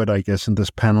all know it, I guess, in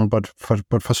this panel, but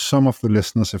for some of the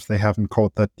listeners, if they haven't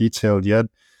caught that detail yet,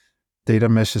 data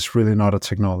mesh is really not a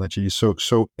technology. So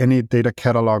any data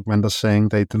catalog vendor saying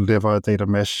they deliver a data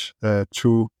mesh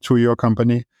to your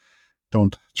company,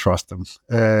 don't trust them.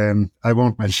 I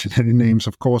won't mention any names,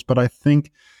 of course, but I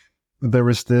think there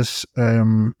is this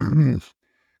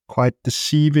quite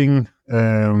deceiving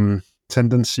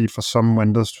tendency for some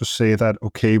vendors to say that,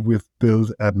 okay, we've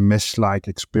built a mesh-like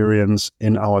experience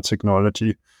in our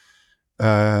technology.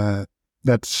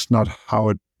 That's not how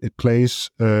it plays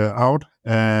out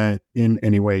in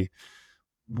any way.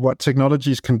 What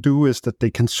technologies can do is that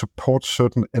they can support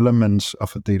certain elements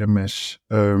of a data mesh.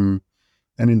 And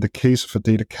in the case of a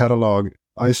data catalog,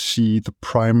 I see the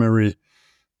primary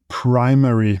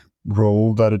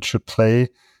role that it should play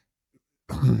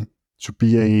to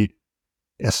be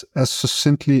as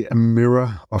succinctly a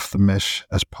mirror of the mesh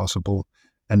as possible,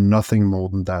 and nothing more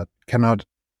than that.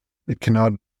 It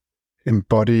cannot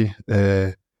embody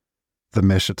the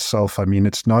mesh itself. I mean,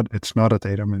 it's not a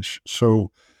data mesh.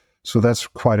 So that's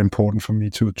quite important for me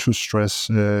to stress.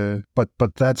 But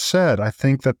that said, I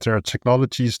think that there are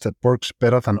technologies that works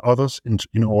better than others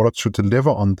in order to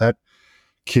deliver on that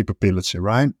capability,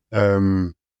 right?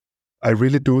 I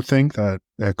really do think that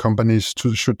companies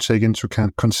should take into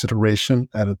consideration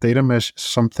that a data mesh is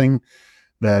something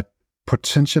that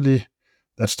potentially,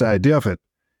 that's the idea of it,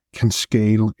 can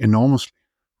scale enormously,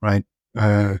 right?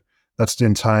 That's the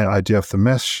entire idea of the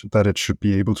mesh, that it should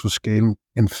be able to scale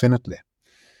infinitely.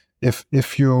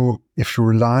 If you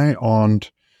rely on,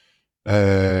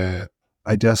 I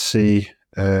dare say,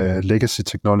 legacy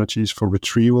technologies for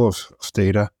retrieval of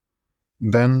data,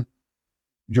 then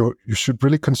you should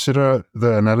really consider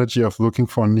the analogy of looking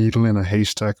for a needle in a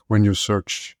haystack when you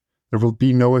search. There will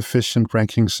be no efficient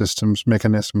ranking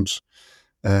mechanisms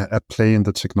at play in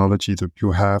the technology that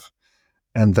you have,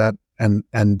 and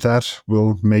that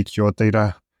will make your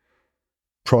data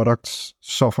products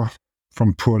suffer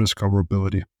from poor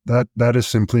discoverability. That is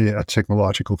simply a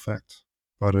technological fact.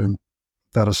 But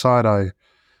that aside,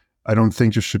 I don't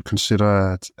think you should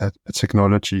consider a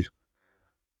technology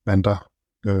vendor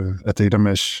a data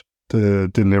mesh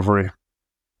delivery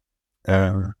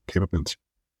capability.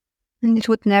 And it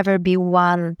would never be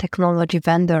one technology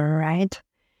vendor, right?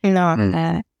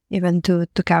 No. Even to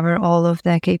cover all of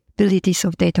the capabilities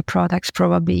of data products,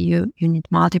 probably you need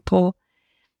multiple.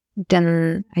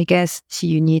 Then I guess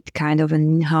you need kind of an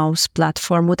in-house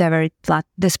platform, whatever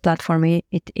this platform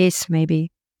it is, maybe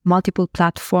multiple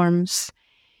platforms.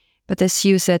 But as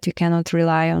you said, you cannot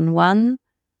rely on one.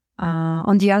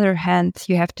 On the other hand,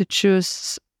 you have to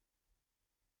choose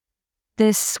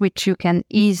this which you can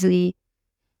easily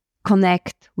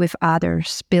connect with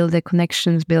others, build the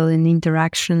connections, build in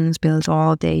interactions, build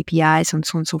all the APIs and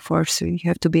so on and so forth. So you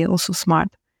have to be also smart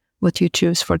what you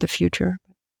choose for the future.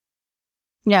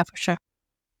 Yeah, for sure.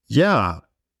 Yeah.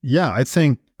 I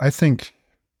think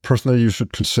personally you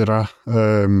should consider.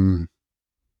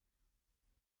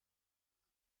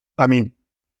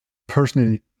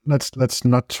 Personally, let's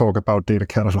not talk about data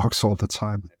catalogs all the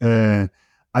time.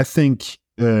 I think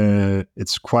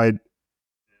it's quite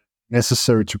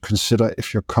necessary to consider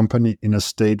if your company in a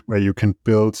state where you can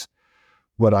build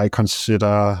what I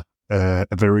consider a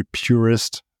very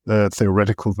purist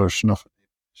theoretical version of it.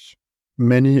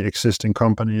 Many existing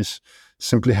companies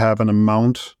simply have an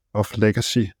amount of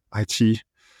legacy IT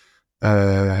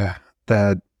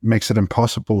that makes it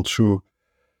impossible to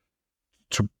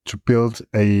build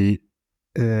a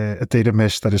data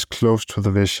mesh that is close to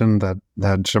the vision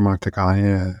that Jean-Marc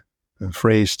Degagne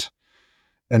phrased.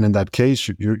 And in that case,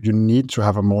 you need to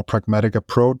have a more pragmatic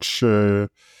approach,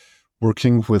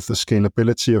 working with the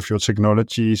scalability of your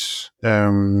technologies,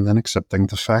 and accepting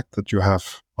the fact that you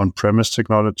have on-premise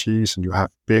technologies and you have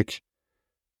big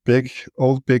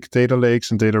data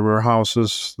lakes and data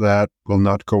warehouses that will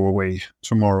not go away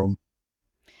tomorrow.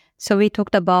 So we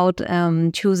talked about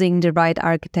choosing the right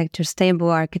architecture,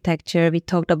 stable architecture. We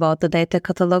talked about the data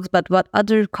catalogs, but what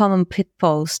other common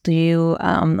pitfalls do you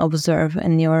observe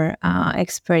in your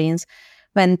experience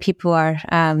when people are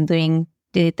doing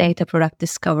the data product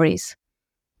discoveries?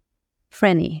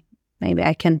 Frannie, maybe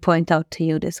I can point out to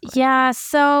you this question. Yeah,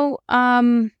 so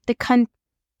the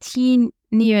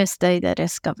continuous data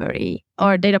discovery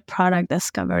or data product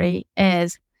discovery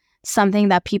is something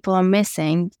that people are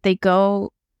missing. They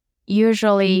go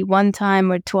usually one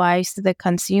time or twice to the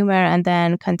consumer and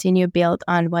then continue build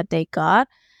on what they got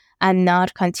and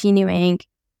not continuing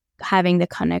having the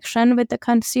connection with the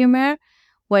consumer,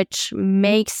 which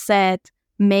makes it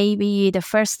maybe the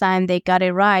first time they got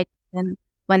it right, and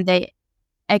when they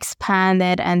expand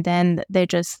it and then they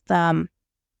just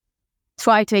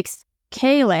try to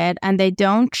scale it and they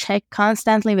don't check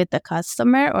constantly with the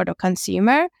customer or the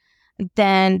consumer,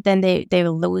 then they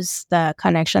will lose the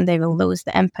connection, they will lose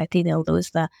the empathy, they'll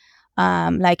lose the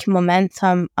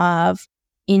momentum of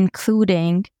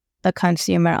including the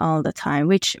consumer all the time,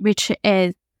 which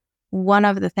is one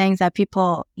of the things that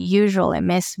people usually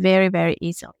miss very, very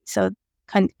easily. So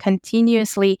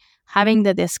continuously having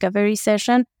the discovery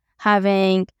session,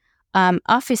 having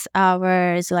office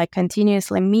hours, like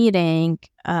continuously meeting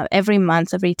every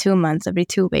month, every 2 months, every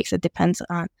 2 weeks. It depends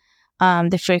on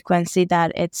the frequency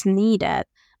that it's needed.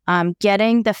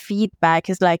 Getting the feedback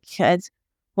is it's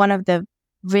one of the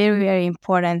very, very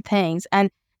important things.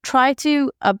 And try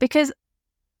to, because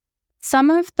some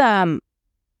of the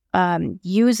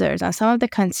users and some of the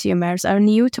consumers are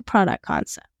new to product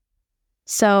concept.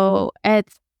 So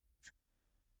it's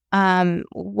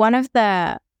one of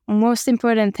the most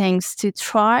important things to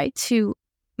try to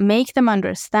make them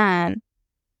understand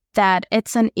that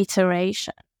it's an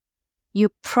iteration. You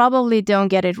probably don't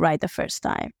get it right the first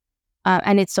time.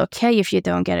 And it's okay if you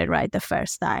don't get it right the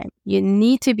first time. You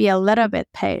need to be a little bit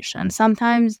patient.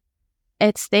 Sometimes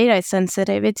it's data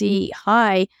sensitivity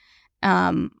high,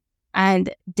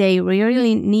 and they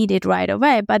really need it right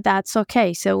away, but that's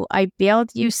okay. So I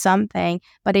build you something,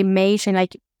 but it may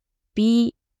change,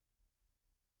 be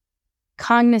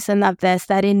cognizant of this,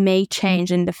 that it may change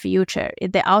in the future.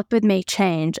 The output may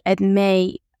change. It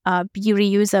may be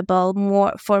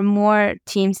reusable for more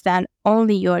teams than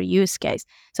only your use case.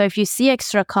 So if you see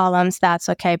extra columns, that's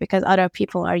okay, because other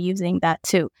people are using that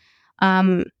too.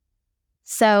 And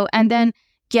then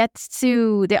get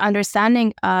to the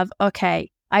understanding of, okay,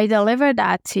 I deliver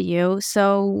that to you.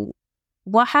 So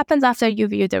what happens after you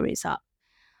view the result?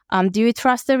 Do you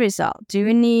trust the result? Do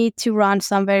you need to run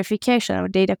some verification or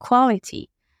data quality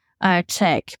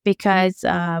check? Because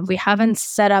we haven't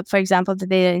set up, for example, the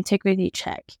data integrity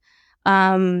check.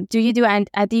 Do you do an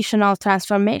additional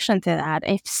transformation to that?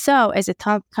 If so, is it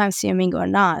time consuming or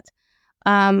not?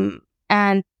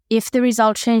 And if the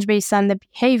result change based on the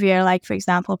behavior, like, for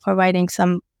example, providing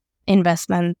some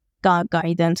investment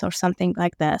guidance or something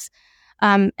like this,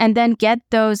 and then get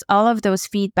all of those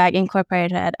feedback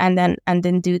incorporated, and then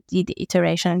do the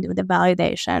iteration, do the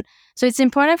validation. So it's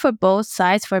important for both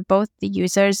sides, for both the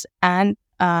users and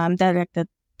the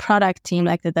product team,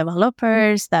 like the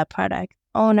developers, the product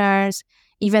owners,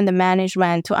 even the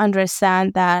management, to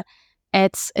understand that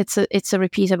it's a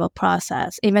repeatable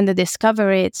process. Even the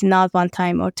discovery, it's not one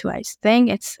time or twice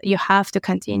thing. You have to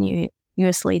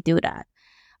continuously do that.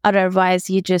 Otherwise,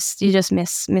 you just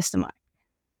miss the mark.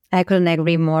 I couldn't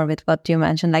agree more with what you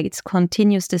mentioned. It's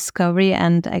continuous discovery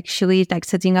and actually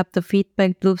setting up the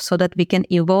feedback loop so that we can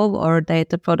evolve our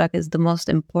data product is the most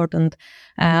important,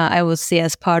 I would say,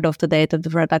 as part of the data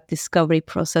product discovery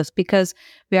process, because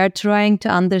we are trying to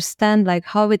understand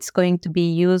how it's going to be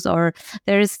used, or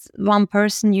there is one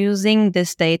person using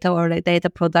this data or data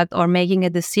product or making a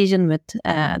decision with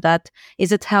that.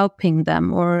 Is it helping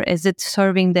them, or is it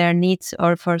serving their needs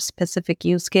or for specific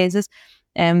use cases?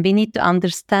 And we need to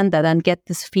understand that and get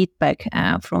this feedback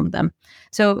from them.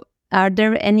 So are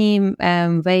there any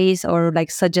ways or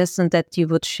suggestions that you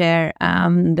would share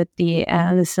with the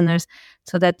listeners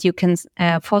so that you can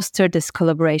foster this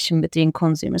collaboration between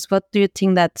consumers? What do you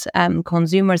think that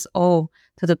consumers owe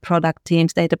to the product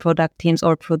teams, data product teams,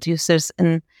 or producers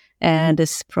in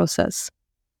this process?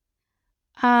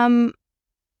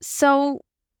 So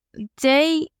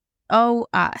they owe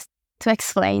us to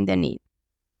explain the need.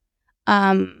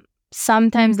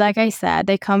 Sometimes, like I said,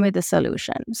 they come with a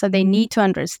solution. So they need to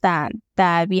understand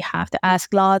that we have to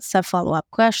ask lots of follow-up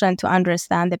questions to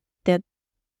understand the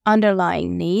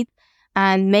underlying need.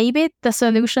 And maybe the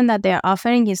solution that they're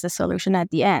offering is the solution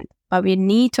at the end. But we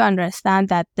need to understand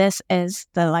that this is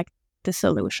the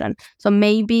solution. So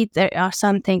maybe there are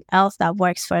something else that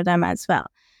works for them as well.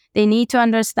 They need to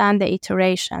understand the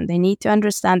iteration. They need to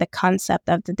understand the concept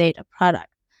of the data product.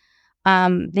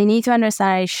 They need to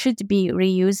understand it should be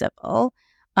reusable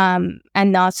and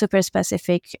not super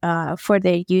specific for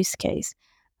their use case.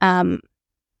 And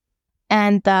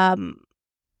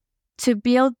to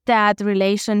build that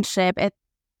relationship, it's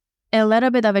a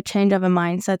little bit of a change of a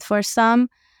mindset for some.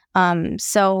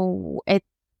 So it's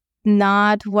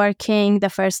not working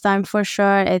the first time for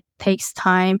sure. It takes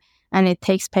time. and it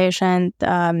takes patience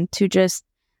to just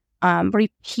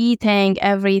repeating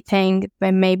everything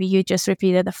when maybe you just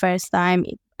repeated the first time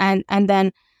and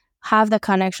then have the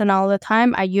connection all the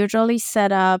time. I usually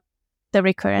set up the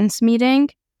recurrence meeting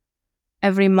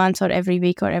every month or every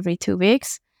week or every 2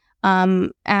 weeks.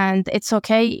 And it's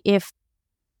okay if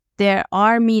there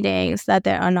are meetings that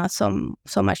there are not so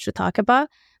much to talk about,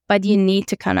 but you need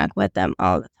to connect with them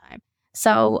all the time.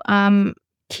 So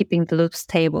keeping the loop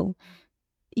stable.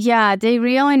 Yeah, they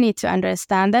really need to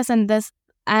understand this.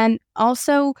 And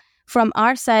also from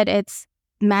our side, it's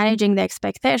managing the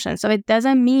expectation. So it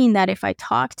doesn't mean that if I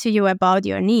talk to you about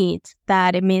your needs,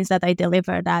 that it means that I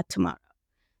deliver that tomorrow.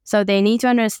 So they need to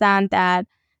understand that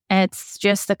it's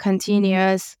just a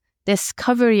continuous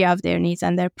discovery of their needs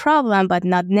and their problem, but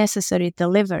not necessarily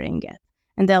delivering it.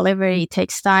 And delivery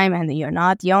takes time, and you're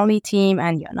not the only team,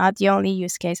 and you're not the only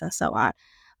use case, and so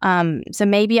on. So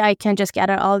maybe I can just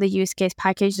gather all the use case,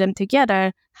 package them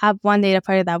together, have one data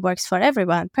product that works for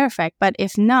everyone. Perfect. But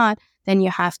if not, then you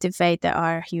have to wait. There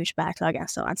are huge backlog and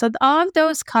so on. So all of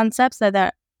those concepts that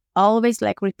are always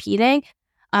like repeating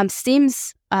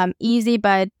seems easy,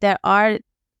 but there are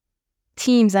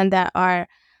teams and there are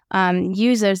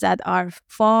users that are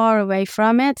far away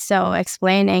from it. So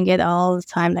explaining it all the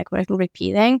time, like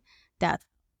repeating that.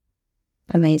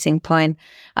 Amazing point.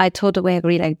 I totally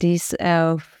agree. Like these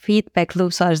feedback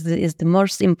loops is the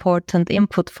most important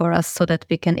input for us so that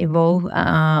we can evolve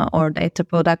our data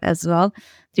product as well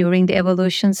during the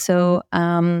evolution. So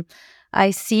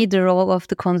I see the role of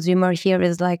the consumer here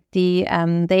is like they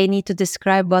need to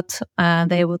describe what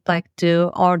they would like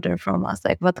to order from us,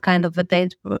 like what kind of a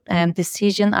data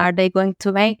decision are they going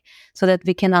to make, so that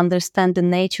we can understand the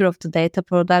nature of the data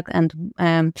product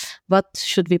and what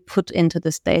should we put into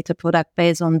this data product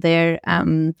based on their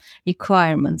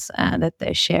requirements that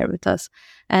they share with us.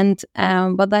 And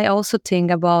what I also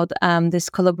think about this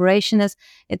collaboration is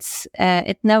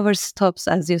it never stops,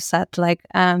 as you said. Like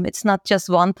it's not just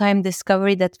one-time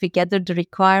discovery that we gather the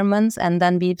requirements and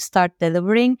then we start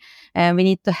delivering. We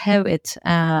need to have it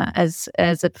as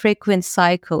a frequent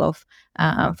cycle of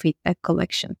feedback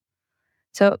collection.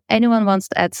 So, anyone wants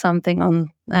to add something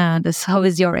on this? How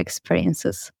is your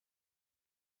experiences?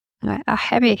 I'm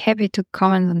happy to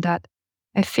comment on that.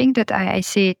 I think that I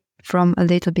see it from a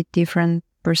little bit different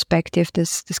perspective,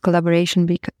 this collaboration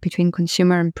between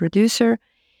consumer and producer.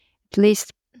 At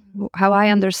least how I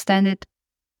understand it,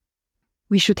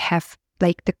 we should have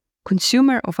like the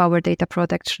consumer of our data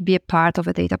product should be a part of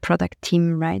a data product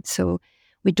team, right? So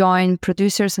we join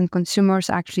producers and consumers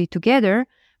actually together,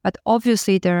 but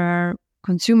obviously there are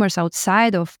consumers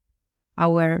outside of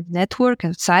our network,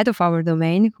 outside of our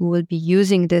domain, who will be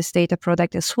using this data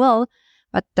product as well,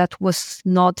 but that was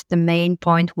not the main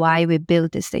point why we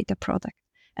built this data product.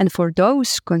 And for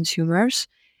those consumers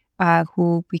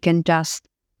who we can just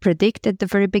predict at the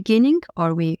very beginning,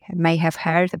 or we may have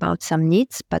heard about some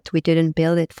needs, but we didn't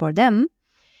build it for them,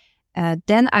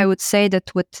 then I would say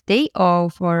that what they owe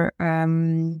for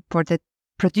the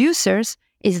producers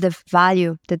is the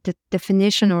value, the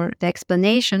definition or the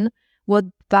explanation, what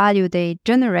value they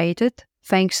generated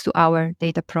thanks to our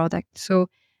data product. So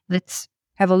let's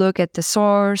have a look at the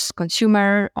source,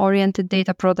 consumer-oriented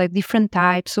data product, different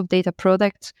types of data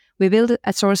products. We build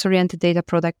a source-oriented data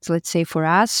product, let's say for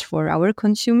us, for our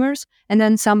consumers, and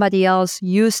then somebody else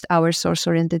used our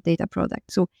source-oriented data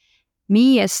product. So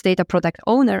me as data product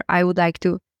owner, I would like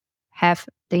to have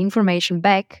the information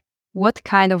back, what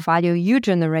kind of value you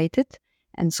generated,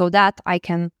 and so that I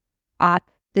can add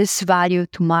this value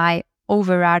to my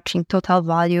overarching total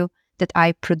value that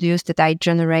I produced, that I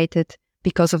generated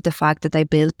because of the fact that I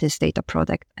built this data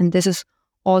product. And this is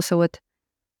also what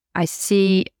I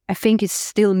see, I think is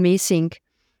still missing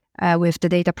with the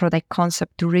data product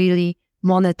concept, to really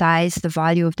monetize the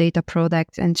value of data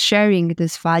products and sharing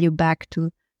this value back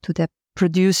to the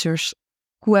producers,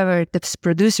 whoever the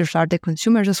producers are, the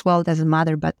consumers as well, doesn't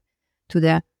matter, but to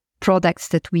the products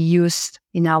that we used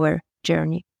in our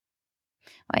journey.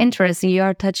 Interesting. You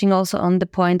are touching also on the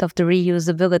point of the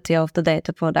reusability of the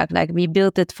data product. Like we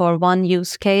built it for one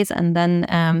use case, and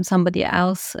then somebody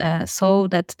else saw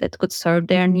that could serve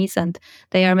their needs, and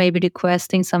they are maybe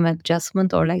requesting some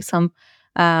adjustment or like some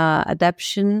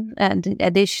adaptation and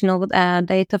additional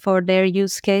data for their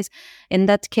use case. In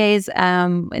that case,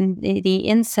 the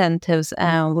incentives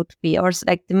would be, or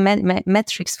like the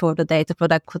metrics for the data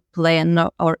product could play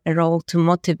a role to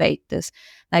motivate this.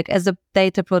 Like as a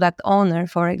data product owner,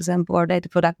 for example, or data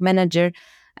product manager,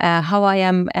 how I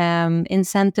am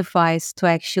incentivized to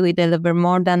actually deliver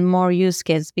more use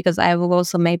cases, because I will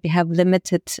also maybe have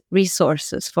limited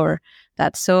resources for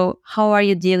that. So how are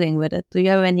you dealing with it? Do you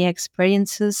have any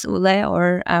experiences, Ule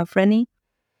or Frannie?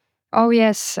 Oh,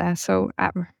 yes. As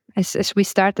we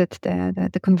started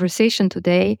the conversation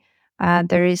today,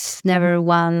 there is never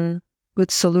one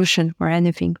good solution for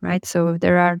anything, right? So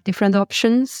there are different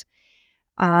options.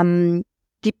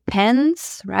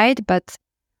 Depends, right? But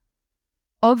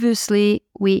obviously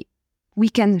we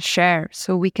can share.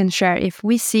 So we can share if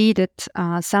we see that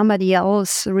somebody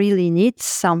else really needs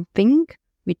something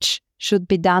which should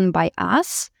be done by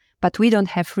us, but we don't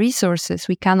have resources,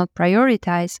 we cannot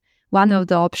prioritize. One of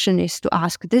the options is to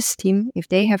ask this team if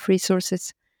they have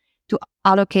resources to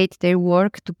allocate their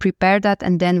work to prepare that,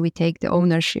 and then we take the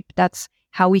ownership. That's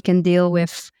how we can deal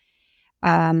with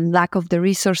lack of the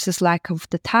resources, lack of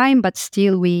the time, but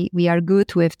still we are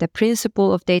good with the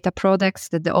principle of data products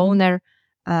that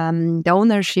the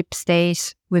ownership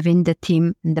stays within the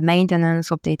team and the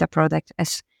maintenance of data products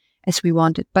as we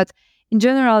want it. But in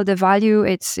general, the value,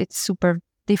 it's super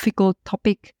difficult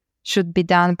topic, should be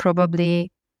done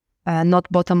probably not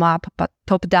bottom up, but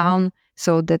top down,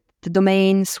 so that the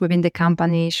domains within the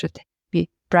company should be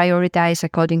prioritized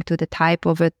according to the type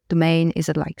of a domain. Is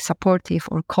it like supportive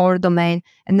or core domain?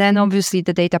 And then obviously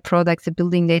the data products, the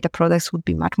building data products would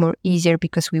be much more easier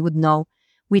because we would know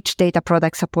which data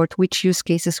product support which use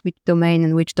cases, which domain,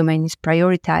 and which domain is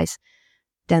prioritized.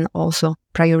 Then also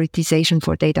prioritization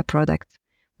for data product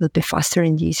will be faster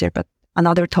and easier. But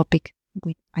another topic,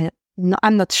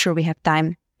 I'm not sure we have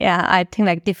time. Yeah, I think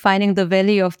like defining the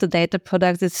value of the data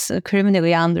products is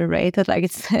criminally underrated. Like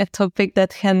it's a topic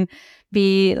that can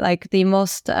be like the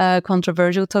most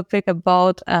controversial topic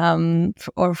about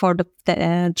for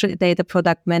the data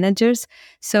product managers.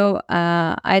 So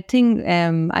I think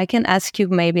I can ask you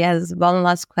maybe as one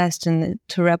last question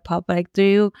to wrap up. Like, do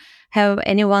you have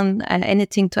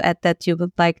anything to add that you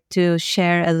would like to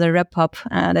share as a wrap up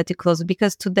that you close?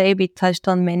 Because today we touched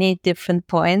on many different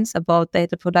points about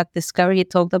data product discovery. You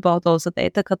talked about also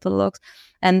data catalogs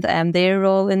and their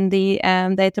role in the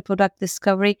data product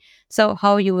discovery. So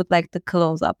how you would like to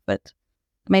close up with?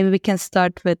 Maybe we can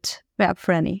start with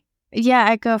Frannie. Yeah,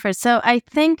 I go first. So I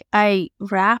think I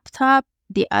wrapped up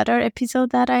the other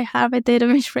episode that I have at Data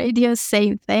Mesh Radio,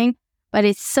 same thing, but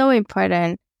it's so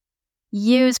important.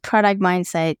 Use product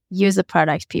mindset, use the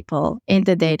product people in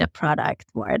the data product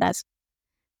world.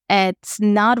 It's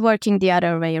not working the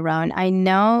other way around. I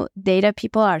know data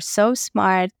people are so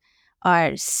smart,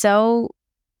 are so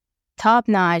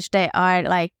top-notch, they are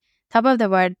like top of the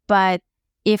world, but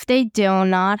if they do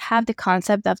not have the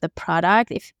concept of the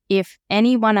product, if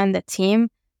anyone on the team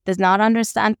does not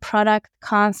understand product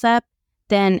concept,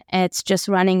 then it's just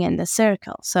running in the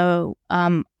circle. So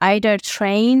either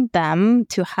train them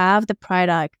to have the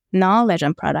product knowledge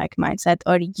and product mindset,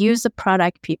 or use the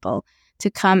product people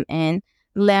to come in,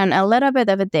 learn a little bit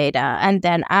of the data, and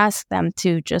then ask them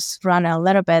to just run a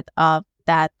little bit of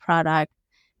that product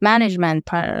management,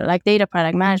 like data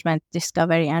product management,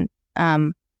 discovery, and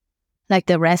like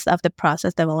the rest of the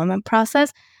development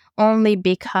process, only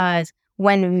because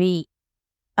when we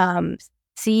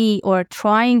see or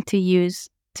trying to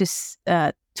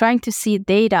see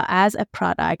data as a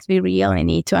product, we really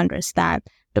need to understand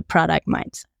the product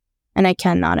mindset. And I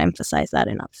cannot emphasize that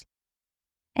enough.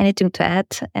 Anything to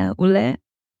add, Ule?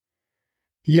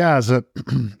 Yeah, as a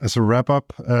wrap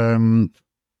up,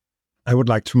 I would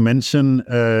like to mention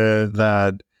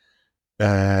that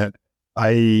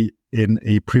I, in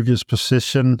a previous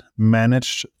position,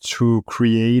 managed to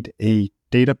create a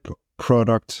data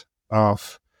product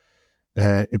of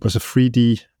it was a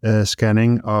 3D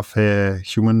scanning of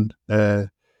human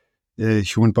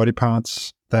body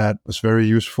parts that was very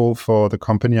useful for the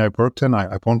company I worked in.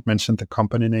 I won't mention the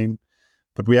company name,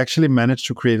 but we actually managed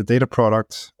to create a data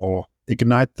product, or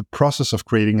ignite the process of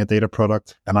creating a data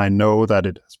product, and I know that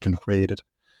it has been created,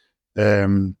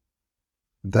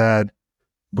 that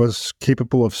was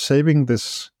capable of saving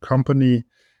this company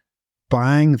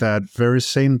buying that very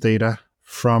same data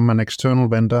from an external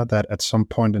vendor that at some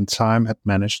point in time had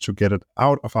managed to get it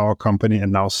out of our company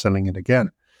and now selling it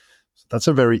again. So that's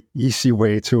a very easy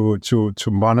way to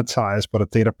monetize what a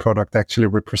data product actually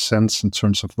represents in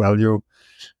terms of value.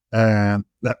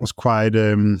 That was quite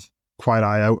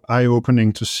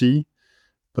eye-opening to see.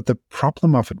 But the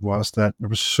problem of it was that there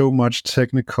was so much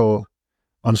technical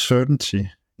uncertainty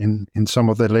in some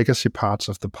of the legacy parts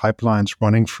of the pipelines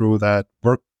running through that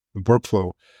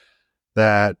workflow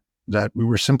that we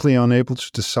were simply unable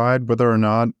to decide whether or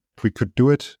not we could do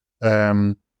it.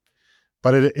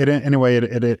 But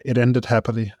it ended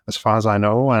happily, as far as I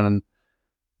know, and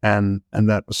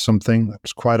that was something that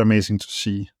was quite amazing to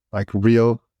see, like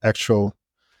real, actual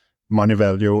money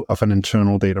value of an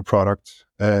internal data product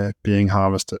being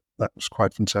harvested. That was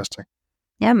quite fantastic.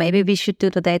 Yeah, maybe we should do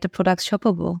the data products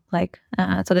shoppable,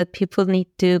 so that people need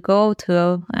to go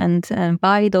to and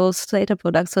buy those data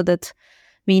products, so that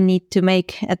we need to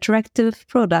make attractive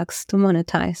products to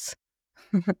monetize.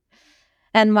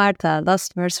 And Marta,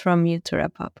 last verse from you to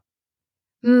wrap up.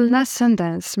 Last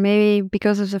sentence, maybe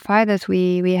because of the fact that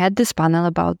we had this panel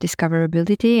about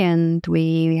discoverability and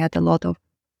we had a lot of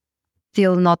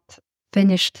still not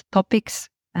finished topics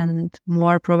and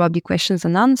more probably questions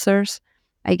and answers.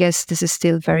 I guess this is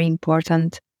still very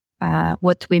important,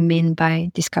 what we mean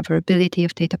by discoverability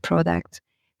of data products,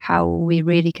 how we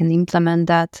really can implement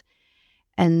that.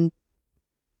 And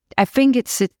I think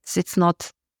it's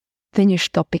not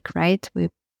finished topic, right?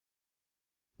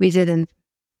 We didn't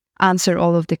answer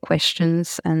all of the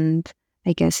questions, and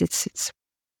I guess it's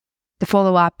the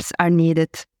follow-ups are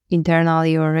needed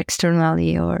internally or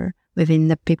externally or within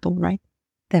the people, right?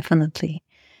 Definitely.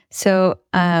 So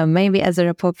maybe as a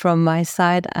report from my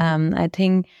side, I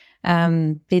think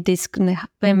when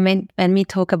we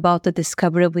talk about the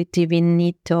discoverability, we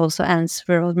need to also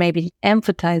answer or maybe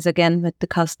empathize again with the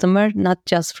customer, not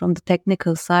just from the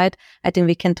technical side. I think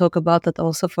we can talk about that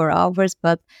also for hours,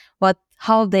 but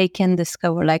how they can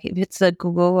discover, like if it's a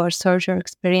Google or searcher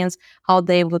experience, how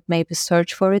they would maybe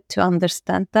search for it to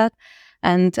understand that.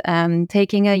 And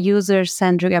taking a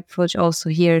user-centric approach also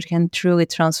here can truly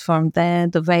transform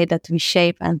the way that we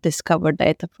shape and discover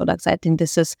data products. I think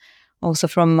this is also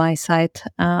from my side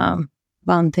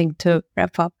one thing to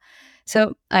wrap up.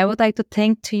 So I would like to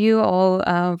thank to you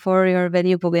all for your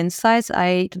valuable insights.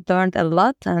 I learned a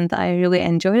lot and I really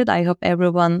enjoyed it. I hope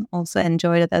everyone also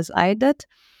enjoyed it as I did.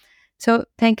 So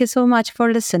thank you so much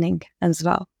for listening as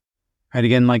well. I'd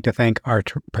again like to thank our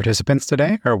participants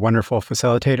today, our wonderful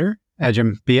facilitator,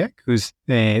 Ecem Biyik, who's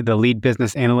the lead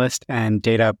business analyst and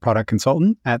data product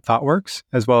consultant at ThoughtWorks,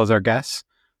 as well as our guests,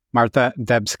 Marta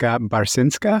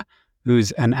Debska-Barcinska,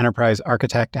 who's an enterprise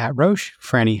architect at Roche,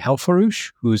 Frannie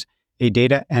Helforoush, who's a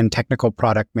data and technical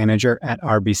product manager at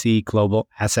RBC Global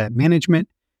Asset Management,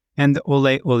 and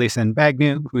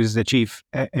Olesen-Bagneux, who's the chief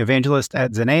evangelist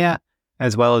at Zenea,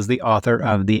 as well as the author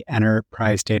of the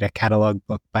Enterprise Data Catalog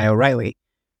book by O'Reilly.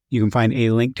 You can find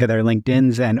a link to their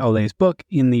LinkedIn's and Ole's book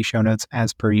in the show notes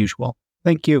as per usual.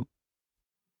 Thank you.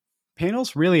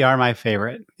 Panels really are my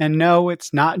favorite. And no,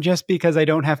 it's not just because I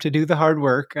don't have to do the hard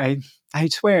work. I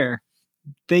swear.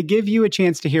 They give you a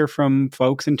chance to hear from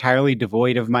folks entirely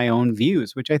devoid of my own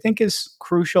views, which I think is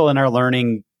crucial in our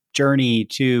learning journey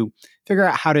to figure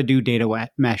out how to do data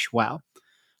mesh well.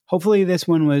 Hopefully this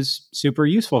one was super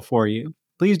useful for you.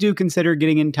 Please do consider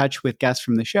getting in touch with guests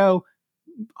from the show.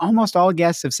 Almost all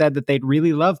guests have said that they'd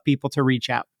really love people to reach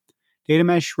out. Data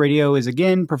Mesh Radio is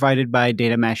again provided by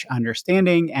Data Mesh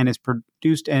Understanding and is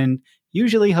produced and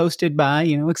usually hosted by,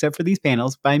 except for these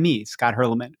panels, by me, Scott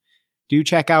Hurleman. Do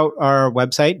check out our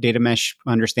website,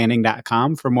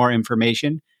 datameshunderstanding.com, for more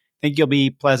information. I think you'll be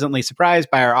pleasantly surprised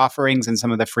by our offerings and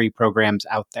some of the free programs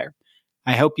out there.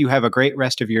 I hope you have a great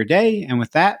rest of your day. And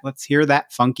with that, let's hear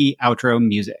that funky outro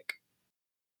music.